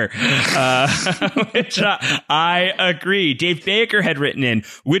Twitter, which I agree. Dave Baker had written in,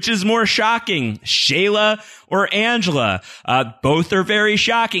 which is more shocking, Shayla or Angela? Both are very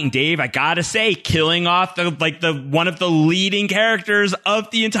shocking. Dave, I gotta say, killing off the one of the leading characters of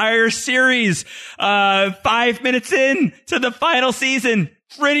the entire series 5 minutes in to the final season.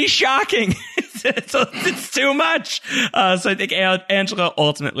 Pretty shocking. It's too much. So I think Angela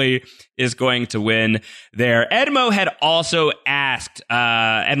ultimately is going to win there. Edmo had also asked,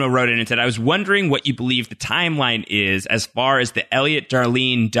 Edmo wrote in and said, I was wondering what you believe the timeline is as far as the Elliot,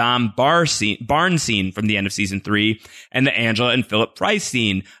 Darlene, Dom Barnes scene from the end of season 3 and the Angela and Philip Price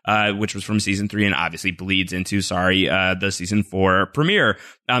scene, which was from season 3 and obviously bleeds into, the season 4 premiere.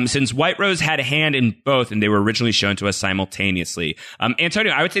 Since White Rose had a hand in both and they were originally shown to us simultaneously.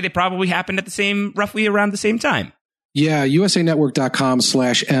 Antonio, I would say they probably happened at roughly around the same time. Yeah,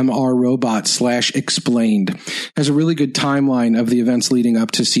 usanetwork.com/mrrobot/explained has a really good timeline of the events leading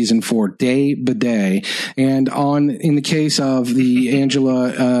up to season 4, day by day. And in the case of the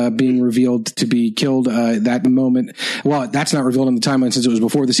Angela being revealed to be killed, that moment, well, that's not revealed in the timeline since it was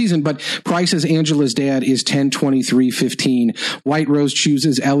before the season, but Price as Angela's dad is 10/23/15. White Rose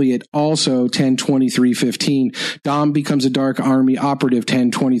chooses Elliot, also 10/23/15. Dom becomes a Dark Army operative,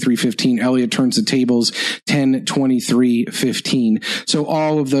 10/23/15. Elliot turns the tables, 10/23/15. So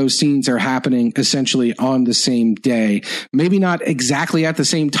all of those scenes are happening essentially on the same day. Maybe not exactly at the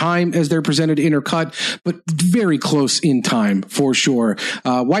same time as they're presented intercut, but very close in time for sure.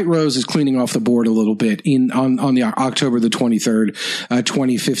 White Rose is cleaning off the board a little bit on the October the 23rd,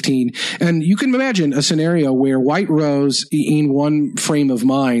 2015. And you can imagine a scenario where White Rose, in one frame of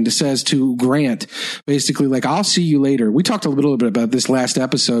mind, says to Grant, basically like, I'll see you later. We talked a little bit about this last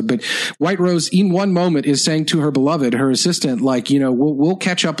episode, but White Rose in one moment is saying to her beloved, her assistant, like, we'll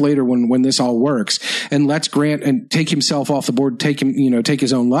catch up later when this all works, and lets Grant and take himself off the board, take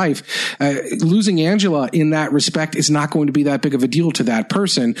his own life. Losing Angela in that respect is not going to be that big of a deal to that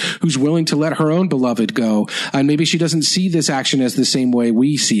person who's willing to let her own beloved go. And maybe she doesn't see this action as the same way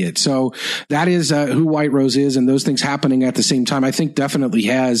we see it. So that is who White Rose is, and those things happening at the same time, I think definitely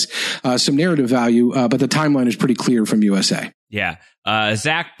has some narrative value, but the timeline is pretty clear from USA. Yeah.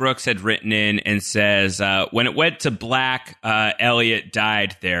 Zach Brooks had written in and says, when it went to black, Elliot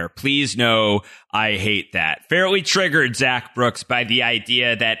died there. Please know I hate that. Fairly triggered, Zach Brooks, by the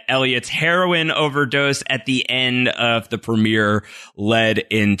idea that Elliot's heroin overdose at the end of the premiere led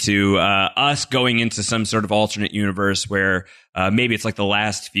into us going into some sort of alternate universe where maybe it's like the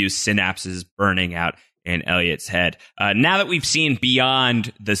last few synapses burning out in Elliot's head. Now that we've seen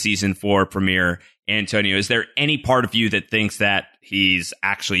beyond the season 4 premiere, Antonio, is there any part of you that thinks that he's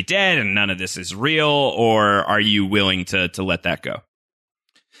actually dead and none of this is real, or are you willing to let that go?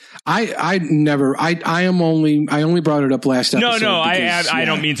 I only brought it up last episode. No, I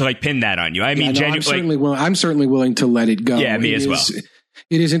don't mean to like pin that on you. I mean, genuinely, I'm certainly willing to let it go. Yeah, me as well.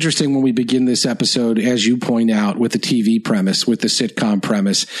 It is interesting when we begin this episode, as you point out, with the TV premise, with the sitcom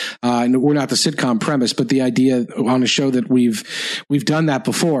premise. And we're not the sitcom premise, but the idea on a show that we've done that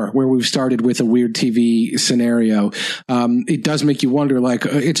before, where we've started with a weird TV scenario. It does make you wonder, like,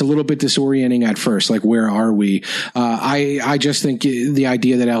 it's a little bit disorienting at first, like, where are we? I just think the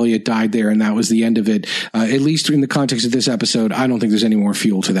idea that Elliot died there and that was the end of it, at least in the context of this episode, I don't think there's any more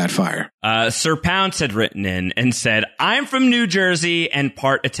fuel to that fire. Sir Pounce had written in and said, I'm from New Jersey and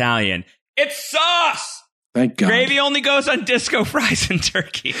part Italian. It's sauce! Thank God. Gravy only goes on disco fries in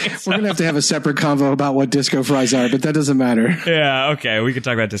Turkey. We're going to have a separate convo about what disco fries are, but that doesn't matter. Yeah, okay. We can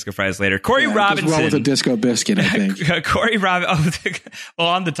talk about disco fries later. Corey Robinson. Goes well with a disco biscuit, I think. Corey Robinson. Well,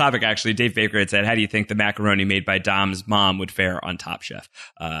 on the topic, actually, Dave Baker had said, how do you think the macaroni made by Dom's mom would fare on Top Chef?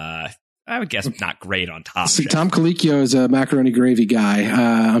 I would guess not great on Top Chef. Tom Colicchio is a macaroni gravy guy,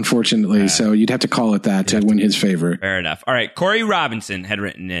 unfortunately, so you'd have to call it that to win his favor. Fair enough. All right. Corey Robinson had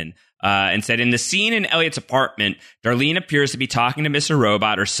written in and said, in the scene in Elliot's apartment, Darlene appears to be talking to Mr.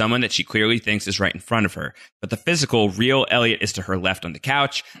 Robot or someone that she clearly thinks is right in front of her. But the physical, real Elliot is to her left on the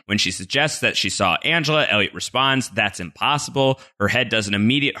couch. When she suggests that she saw Angela, Elliot responds, that's impossible. Her head does an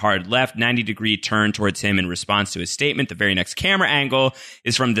immediate hard left, 90-degree turn towards him in response to his statement. The very next camera angle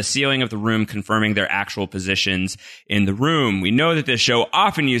is from the ceiling of the room, confirming their actual positions in the room. We know that this show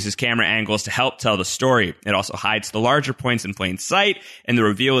often uses camera angles to help tell the story. It also hides the larger points in plain sight, and the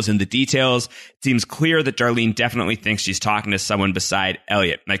reveal is in the details. It seems clear that Darlene definitely thinks she's talking to someone beside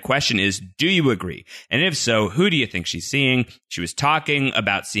Elliot. My question is, do you agree? And if so, who do you think she's seeing? She was talking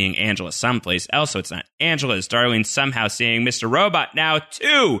about seeing Angela someplace else, so it's not Angela. Is Darlene somehow seeing Mr. Robot now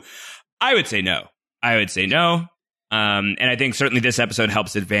too? I would say no. And I think certainly this episode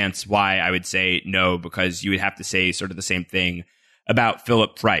helps advance why I would say no, because you would have to say sort of the same thing about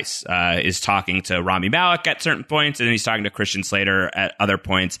Philip Price, is talking to Rami Malek at certain points, and then he's talking to Christian Slater at other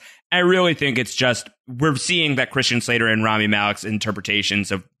points. I really think it's just, we're seeing that Christian Slater and Rami Malek's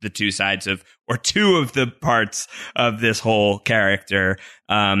interpretations of the two sides of, or two of the parts of this whole character,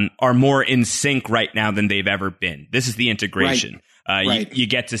 are more in sync right now than they've ever been. This is the integration. Right. You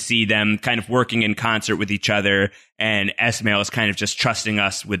get to see them kind of working in concert with each other, and Esmail is kind of just trusting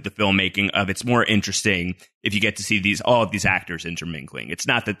us with the filmmaking of it's more interesting if you get to see all of these actors intermingling. It's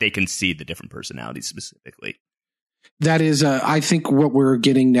not that they can see the different personalities specifically. That is, I think, what we're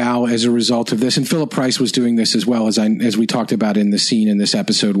getting now as a result of this. And Philip Price was doing this as well, as we talked about in the scene in this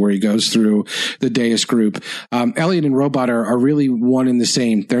episode where he goes through the Deus group. Elliot and Robot are really one and the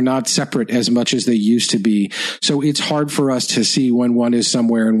same. They're not separate as much as they used to be. So it's hard for us to see when one is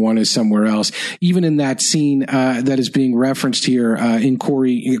somewhere and one is somewhere else. Even in that scene that is being referenced here, in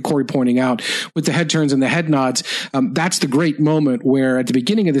Corey pointing out with the head turns and the head nods, that's the great moment where at the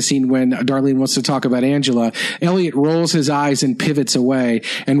beginning of the scene when Darlene wants to talk about Angela, Elliot rolls his eyes and pivots away,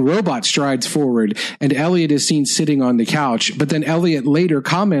 and Robot strides forward, and Elliot is seen sitting on the couch. But then Elliot later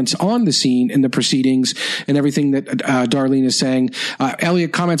comments on the scene and the proceedings and everything that Darlene is saying.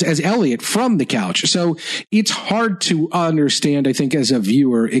 Elliot comments as Elliot from the couch. So it's hard to understand, I think, as a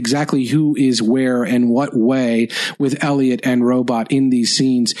viewer, exactly who is where and what way with Elliot and Robot in these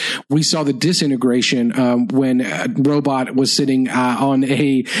scenes. We saw the disintegration when Robot was sitting on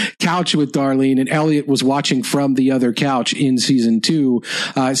a couch with Darlene, and Elliot was watching from the other couch in season 2,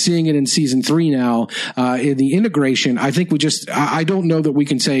 seeing it in season 3 now, in the integration. I think I don't know that we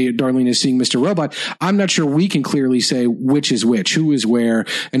can say Darlene is seeing Mr. Robot. I'm not sure we can clearly say which is which, who is where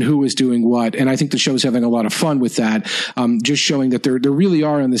and who is doing what. And I think the show's having a lot of fun with that. Just showing that they really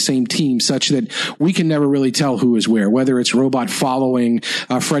are on the same team such that we can never really tell who is where, whether it's Robot following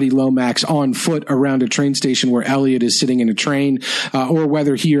Freddie Lomax on foot around a train station where Elliot is sitting in a train, or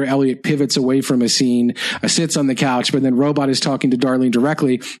whether here Elliot pivots away from a scene, sits on the couch, but then Robot is talking to Darlene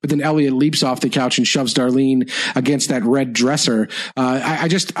directly, but then Elliot leaps off the couch and shoves Darlene against that red dresser. I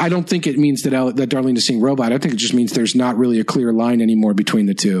don't think it means that Darlene is seeing Robot. I think it just means there's not really a clear line anymore between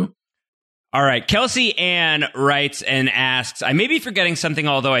the two. All right. Kelsey Ann writes and asks, I may be forgetting something,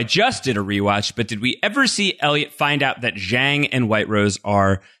 although I just did a rewatch, but did we ever see Elliot find out that Zhang and White Rose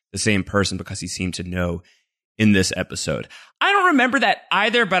are the same person, because he seemed to know in this episode? I don't remember that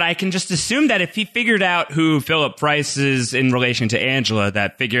either, but I can just assume that if he figured out who Philip Price is in relation to Angela,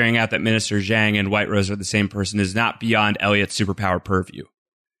 that figuring out that Minister Zhang and White Rose are the same person is not beyond Elliot's superpower purview.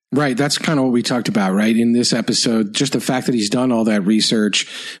 Right. That's kind of what we talked about, right? In this episode, just the fact that he's done all that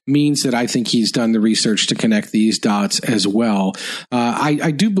research means that I think he's done the research to connect these dots as well.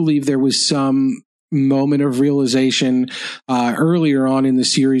 I do believe there was some moment of realization earlier on in the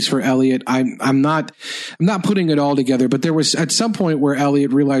series for Elliot. I'm not putting it all together, but there was at some point where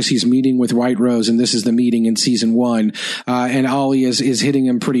Elliot realized he's meeting with White Rose, and this is the meeting in season 1, and Ollie is hitting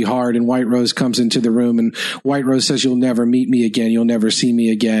him pretty hard, and White Rose comes into the room, and White Rose says, "You'll never meet me again. You'll never see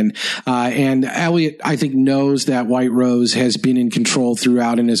me again." And Elliot, I think, knows that White Rose has been in control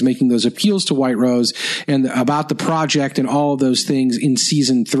throughout and is making those appeals to White Rose and about the project and all of those things in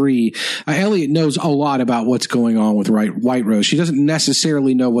season 3. Elliot knows a lot about what's going on with White Rose. She doesn't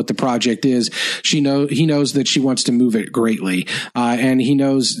necessarily know what the project is. He knows that she wants to move it greatly, and he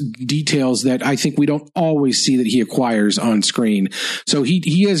knows details that I think we don't always see that he acquires on screen. So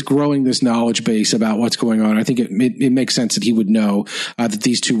he is growing this knowledge base about what's going on. I think it makes sense that he would know that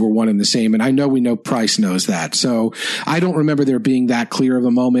these two were one and the same, and we know Price knows that. So I don't remember there being that clear of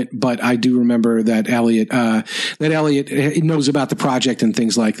a moment, but I do remember that Elliot knows about the project and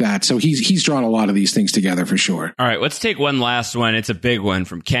things like that. So he's drawn a lot of these things together for sure. All right, let's take one last one. It's a big one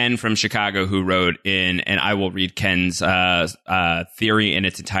from Ken from Chicago, who wrote in, and I will read Ken's theory in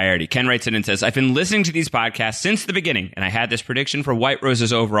its entirety. Ken writes in and says, I've been listening to these podcasts since the beginning, and I had this prediction for White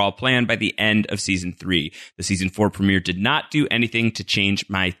Rose's overall plan by the end of season 3. The season 4 premiere did not do anything to change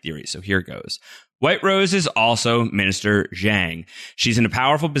my theory. So here goes. White Rose is also Minister Zhang. She's in a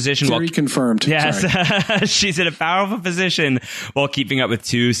powerful position. Theory confirmed. Yes. She's in a powerful position while keeping up with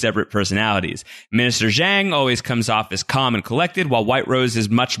two separate personalities. Minister Zhang always comes off as calm and collected, while White Rose is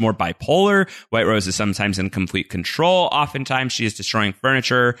much more bipolar. White Rose is sometimes in complete control. Oftentimes she is destroying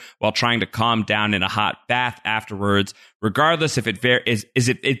furniture while trying to calm down in a hot bath afterwards. Regardless if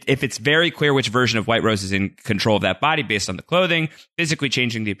it's very clear which version of White Rose is in control of that body based on the clothing, physically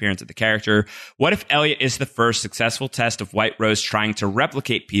changing the appearance of the character. What if Elliot is the first successful test of White Rose trying to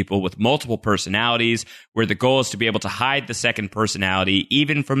replicate people with multiple personalities, where the goal is to be able to hide the second personality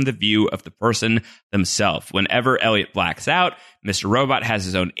even from the view of the person themselves? Whenever Elliot blacks out, Mr. Robot has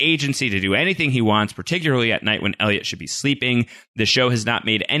his own agency to do anything he wants, particularly at night when Elliot should be sleeping. The show has not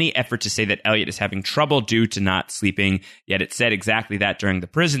made any effort to say that Elliot is having trouble due to not sleeping, yet it said exactly that during the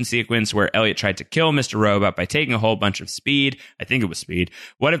prison sequence where Elliot tried to kill Mr. Robot by taking a whole bunch of speed. I think it was speed.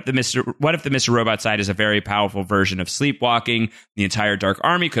 What if the Mr. Robot side is a very powerful version of sleepwalking? The entire Dark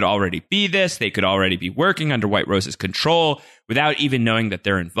Army could already be this. They could already be working under White Rose's control without even knowing that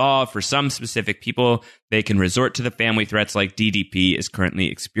they're involved. For some specific people, they can resort to the family threats like DDP is currently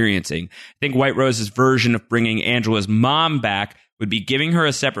experiencing. I think White Rose's version of bringing Angela's mom back would be giving her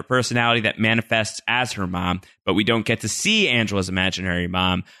a separate personality that manifests as her mom, but we don't get to see Angela's imaginary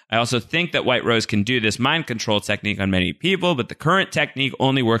mom. I also think that White Rose can do this mind control technique on many people, but the current technique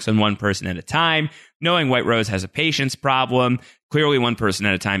only works on one person at a time. Knowing White Rose has a patience problem, clearly one person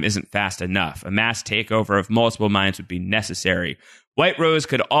at a time isn't fast enough. A mass takeover of multiple minds would be necessary. White Rose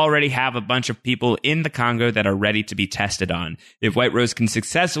could already have a bunch of people in the Congo that are ready to be tested on. If White Rose can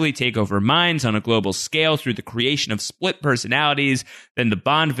successfully take over minds on a global scale through the creation of split personalities, then the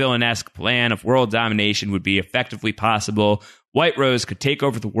Bond villain-esque plan of world domination would be effectively possible. White Rose could take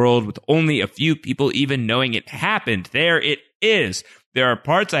over the world with only a few people even knowing it happened. There it is. There are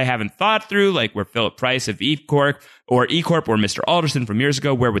parts I haven't thought through, like where Philip Price of E-Corp or Mr. Alderson from years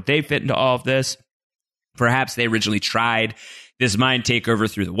ago, where would they fit into all of this? Perhaps they originally tried this mind takeover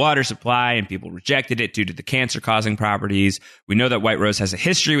through the water supply, and people rejected it due to the cancer-causing properties. We know that White Rose has a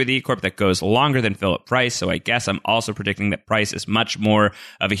history with E-Corp that goes longer than Philip Price, so I guess I'm also predicting that Price is much more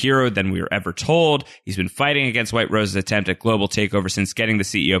of a hero than we were ever told. He's been fighting against White Rose's attempt at global takeover since getting the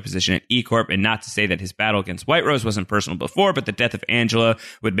CEO position at E-Corp, and not to say that his battle against White Rose wasn't personal before, but the death of Angela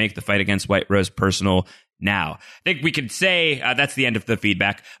would make the fight against White Rose personal now. I think we could say, that's the end of the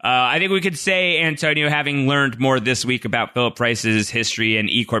feedback. I think we could say, Antonio, having learned more this week about Philip Price's history and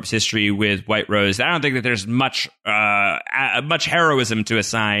E-Corp's history with White Rose, I don't think that there's much heroism to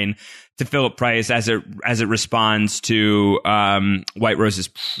assign to Philip Price as it responds to White Rose's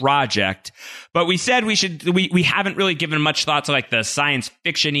project. But we said we haven't really given much thought to like the science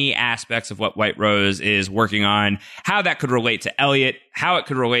fiction-y aspects of what White Rose is working on, how that could relate to Elliot, how it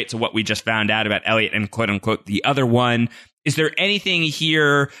could relate to what we just found out about Elliot and quote unquote the other one. Is there anything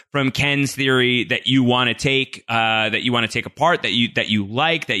here from Ken's theory that you want to take apart, that you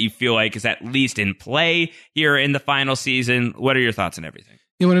like, that you feel like is at least in play here in the final season? What are your thoughts on everything?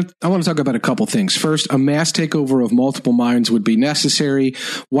 I want to talk about a couple things. First, a mass takeover of multiple minds would be necessary.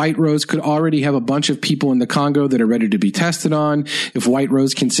 White Rose could already have a bunch of people in the Congo that are ready to be tested on. If White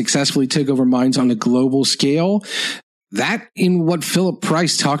Rose can successfully take over minds on a global scale, that, in what Philip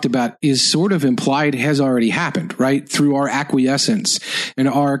Price talked about, is sort of implied has already happened, right? Through our acquiescence and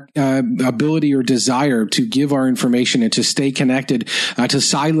our ability or desire to give our information and to stay connected, to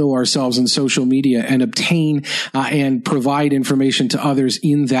silo ourselves in social media and obtain and provide information to others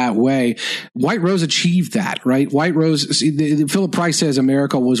in that way. White Rose achieved that, right? White Rose, Philip Price says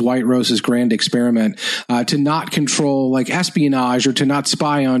America was White Rose's grand experiment, to not control like espionage or to not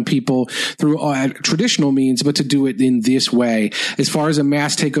spy on people through traditional means, but to do it in in this way. As far as a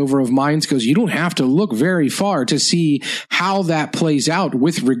mass takeover of minds goes, you don't have to look very far to see how that plays out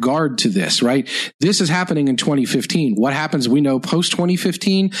with regard to this, right? This is happening in 2015. What happens? We know post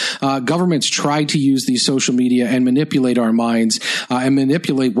 2015, governments try to use these social media and manipulate our minds and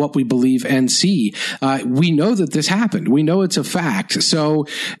manipulate what we believe and see. We know that this happened. We know it's a fact. So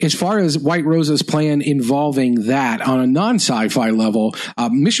as far as White Rosa's plan involving that on a non-sci-fi level,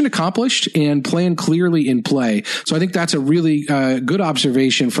 mission accomplished and plan clearly in play. So I think that's a really good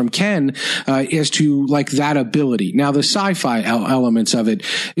observation from Ken as to like that ability. Now the sci-fi elements of it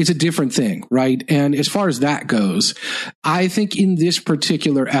is a different thing, right? And as far as that goes, I think in this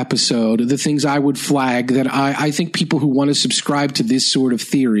particular episode, the things I would flag that I think people who want to subscribe to this sort of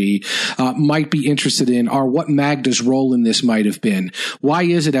theory might be interested in are what Magda's role in this might have been. Why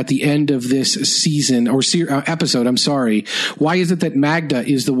is it at the end of this season or episode, why is it that Magda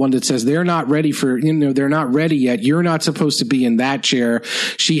is the one that says they're not ready they're not ready yet. You're not supposed to be in that chair.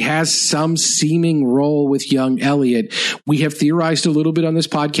 She has some seeming role with young Elliot. We have theorized a little bit on this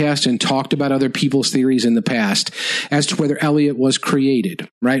podcast and talked about other people's theories in the past as to whether Elliot was created,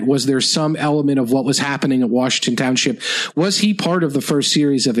 right? Was there some element of what was happening at Washington Township? Was he part of the first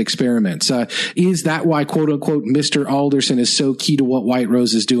series of experiments? Is that why, quote unquote, Mr. Alderson is so key to what White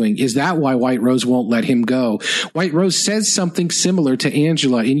Rose is doing? Is that why White Rose won't let him go? White Rose says something similar to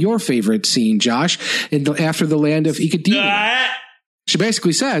Angela in your favorite scene, Josh, after the land of Ikadia. She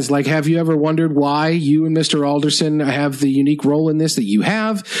basically says, like, have you ever wondered why you and Mr. Alderson have the unique role in this that you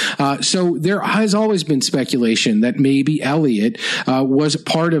have? So there has always been speculation that maybe Elliot was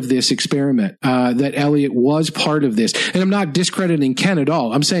part of this experiment, that Elliot was part of this. And I'm not discrediting Ken at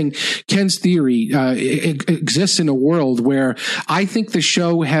all. I'm saying Ken's theory exists in a world where I think the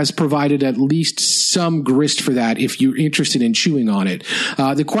show has provided at least some grist for that if you're interested in chewing on it.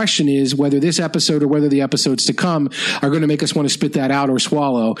 The question is whether this episode or whether the episodes to come are going to make us want to spit that out or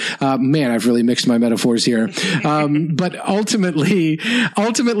swallow. Man, I've really mixed my metaphors here. But ultimately,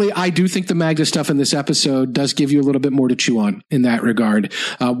 I do think the Magda stuff in this episode does give you a little bit more to chew on in that regard.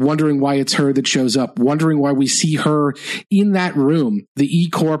 Wondering why it's her that shows up, wondering why we see her in that room, the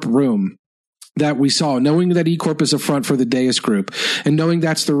E-Corp room that we saw, knowing that E-Corp is a front for the Deus group, and knowing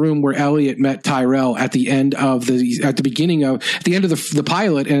that's the room where Elliot met Tyrell at the end of the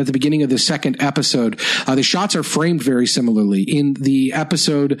pilot and at the beginning of the second episode. The shots are framed very similarly. In the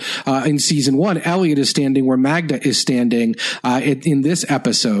episode in season 1, Elliot is standing where Magda is standing in this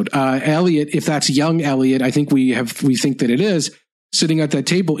episode. Elliot, if that's young Elliot, I think we think that it is, sitting at that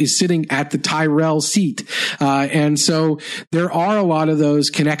table, is sitting at the Tyrell seat. And so there are a lot of those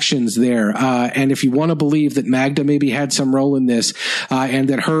connections there. And if you want to believe that Magda maybe had some role in this, and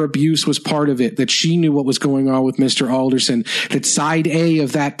that her abuse was part of it, that she knew what was going on with Mr. Alderson, that side A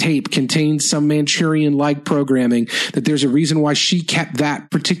of that tape contains some Manchurian-like programming, that there's a reason why she kept that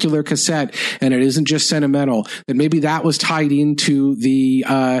particular cassette and it isn't just sentimental, that maybe that was tied into the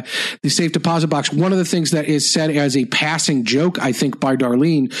safe deposit box. One of the things that is said as a passing joke, I think, by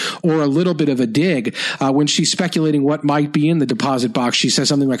Darlene, or a little bit of a dig, when she's speculating what might be in the deposit box, she says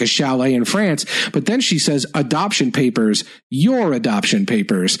something like a chalet in France, but then she says adoption papers, your adoption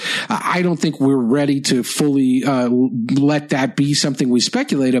papers. I don't think we're ready to fully let that be something we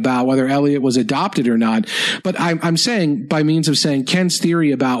speculate about, whether Elliot was adopted or not. But I'm saying, by means of saying Ken's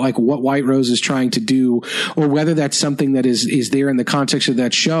theory about like what White Rose is trying to do, or whether that's something that is there in the context of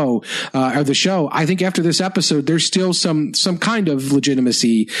that show, or the show, I think after this episode, there's still some kind of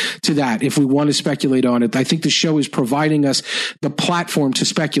legitimacy to that if we want to speculate on it. I think the show is providing us the platform to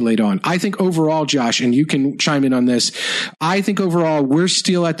speculate on. I think overall, Josh, and you can chime in on this, I think overall we're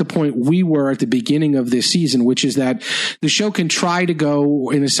still at the point we were at the beginning of this season, which is that the show can try to go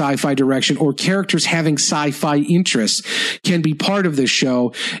in a sci-fi direction, or characters having sci-fi interests can be part of this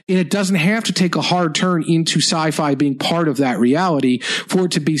show, and it doesn't have to take a hard turn into sci-fi being part of that reality for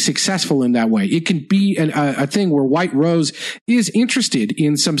it to be successful in that way. It can be a thing where White Rose is interested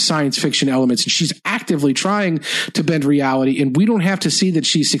in some science fiction elements and she's actively trying to bend reality, and we don't have to see that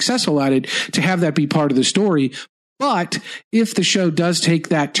she's successful at it to have that be part of the story. But if the show does take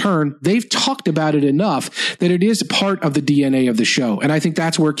that turn, they've talked about it enough that it is part of the DNA of the show. And I think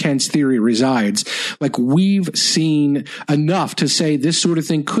that's where Ken's theory resides. Like, we've seen enough to say this sort of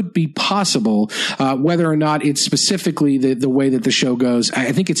thing could be possible, whether or not it's specifically the way that the show goes.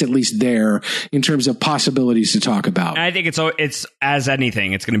 I think it's at least there in terms of possibilities to talk about. I think it's as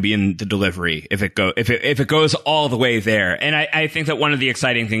anything, it's going to be in the delivery if it goes all the way there. And I think that one of the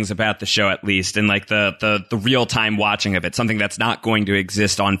exciting things about the show, at least, and like the real time time watching of it, something that's not going to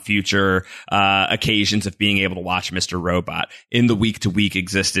exist on future occasions of being able to watch Mr. Robot, in the week-to-week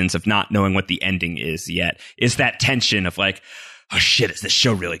existence of not knowing what the ending is yet, is that tension of like, oh shit, is this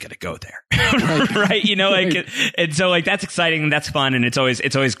show really going to go there? Right? You know, like, and so like that's exciting and that's fun, and it's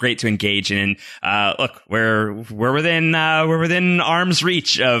always great to engage in. Look, we're within arm's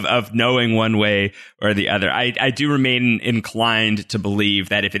reach of knowing one way or the other. I do remain inclined to believe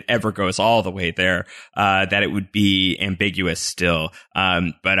that if it ever goes all the way there, that it would be ambiguous still.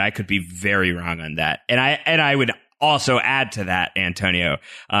 But I could be very wrong on that. And I would also add to that, Antonio,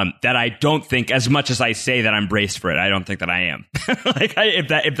 that I don't think, as much as I say that I'm braced for it, I don't think that I am. Like,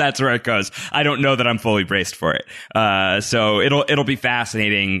 if that's where it goes, I don't know that I'm fully braced for it. So it'll be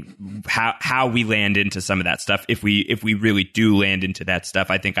fascinating how we land into some of that stuff. If we really do land into that stuff,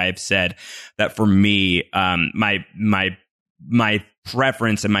 I think I have said that for me, my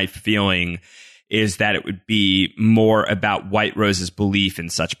preference and my feeling is that it would be more about White Rose's belief in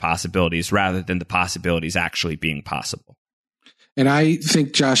such possibilities rather than the possibilities actually being possible. And I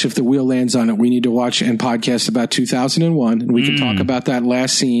think, Josh, if the wheel lands on it, we need to watch and podcast about 2001, and we can talk about that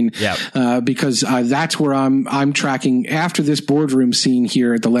last scene, because that's where I'm tracking after this boardroom scene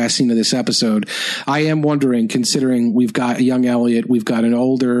here at the last scene of this episode. I am wondering, considering we've got a young Elliot, we've got an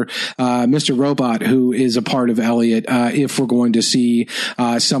older Mr. Robot who is a part of Elliot, if we're going to see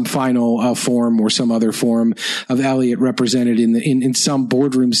some final form or some other form of Elliot represented in some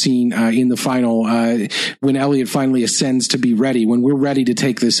boardroom scene in the final, when Elliot finally ascends to be ready, when we're ready to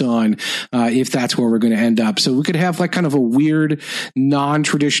take this on, if that's where we're going to end up. So we could have like kind of a weird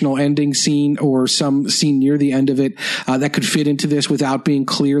non-traditional ending scene or some scene near the end of it that could fit into this without being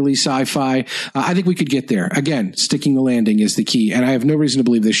clearly sci-fi. I think we could get there. Again, sticking the landing is the key, and I have no reason to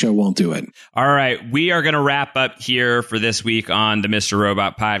believe this show won't do it. All right. We are going to wrap up here for this week on the Mr.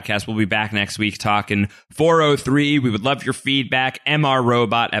 Robot podcast. We'll be back next week talking 403. We would love your feedback.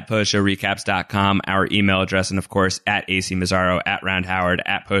 mrrobot@postshowrecaps.com, our email address, and of course at AC Mazzaro, at Round Howard,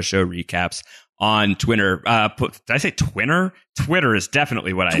 at Post Show Recaps on Twitter. Did I say Twitter? Twitter is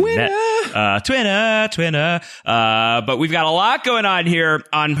definitely what I meant. Twitter. But we've got a lot going on here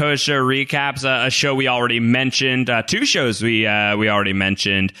on Post Show Recaps. A show we already mentioned, two shows we already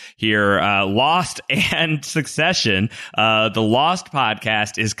mentioned here, Lost and Succession. The Lost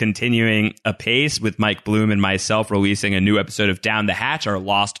podcast is continuing apace with Mike Bloom and myself releasing a new episode of Down the Hatch, our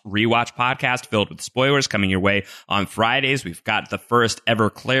Lost rewatch podcast filled with spoilers, coming your way on Fridays. We've got the first ever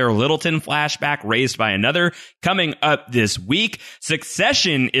Claire Littleton flashback, Raised by Another, coming up this week.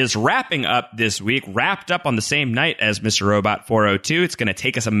 Succession is wrapping up this week, wrapped up on the same night as Mr. Robot 402. It's going to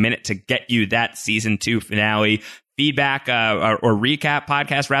take us a minute to get you that season 2 finale feedback or recap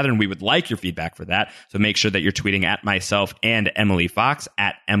podcast, rather, and we would like your feedback for that. So make sure that you're tweeting at myself and Emily Fox,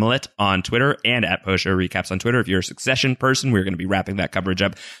 at Emilet on Twitter, and at Post Show Recaps on Twitter. If you're a Succession person, we're going to be wrapping that coverage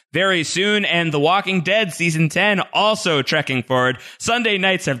up very soon. And The Walking Dead season 10 also trekking forward. Sunday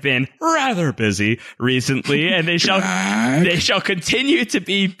nights have been rather busy recently, and they shall continue to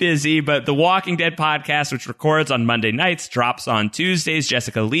be busy. But The Walking Dead podcast, which records on Monday nights, drops on Tuesdays.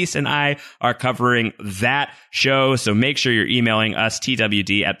 Jessica Leese and I are covering that show. So make sure you're emailing us,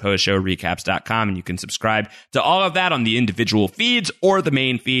 twd@postshowrecaps.com, and you can subscribe to all of that on the individual feeds or the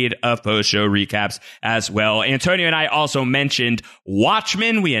main feed of Post Show Recaps as well. Antonio and I also mentioned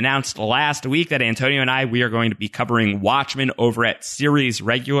Watchmen. We announced last week that Antonio and we are going to be covering Watchmen over at Series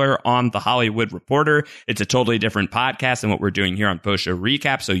Regular on The Hollywood Reporter. It's a totally different podcast than what we're doing here on Post Show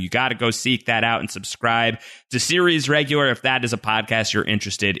Recap, so you got to go seek that out and subscribe to Series Regular if that is a podcast you're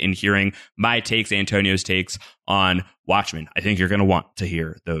interested in hearing my takes, Antonio's takes on Watchmen. I think you're going to want to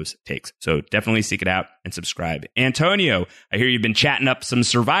hear those takes. So definitely seek it out and subscribe. Antonio, I hear you've been chatting up some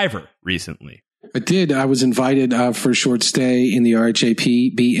Survivor recently. I did. I was invited for a short stay in the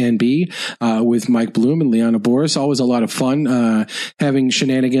RHAP BNB with Mike Bloom and Liana Boris. Always a lot of fun having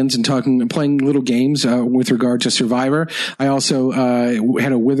shenanigans and talking and playing little games with regard to Survivor. I also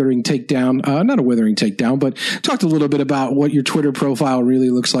had a withering takedown, not a withering takedown, but talked a little bit about what your Twitter profile really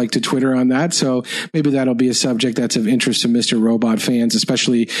looks like to Twitter on that. So maybe that'll be a subject that's of interest to Mr. Robot fans,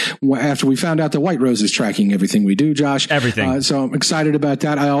 especially after we found out that White Rose is tracking everything we do, Josh. Everything. So I'm excited about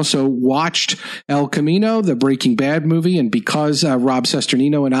that. I also watched El Camino, the Breaking Bad movie. And because Rob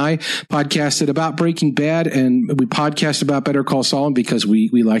Sesternino and I podcasted about Breaking Bad and we podcast about Better Call Saul, and because we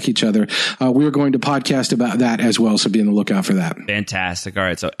like each other, we're going to podcast about that as well. So be on the lookout for that. Fantastic. All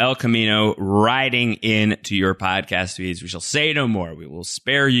right. So El Camino riding into your podcast feeds. We shall say no more. We will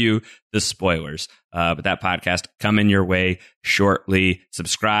spare you the spoilers. But that podcast coming your way shortly.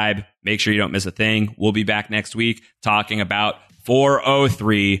 Subscribe. Make sure you don't miss a thing. We'll be back next week talking about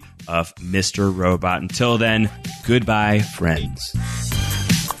 403 of Mr. Robot. Until then, goodbye, friends.